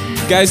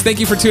 Guys, thank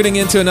you for tuning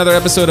in to another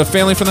episode of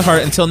Family from the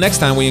Heart. Until next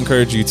time, we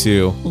encourage you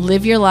to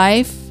live your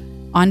life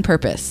on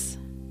purpose.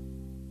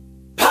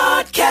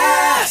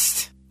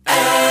 Podcast.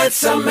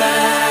 It's a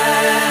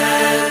man.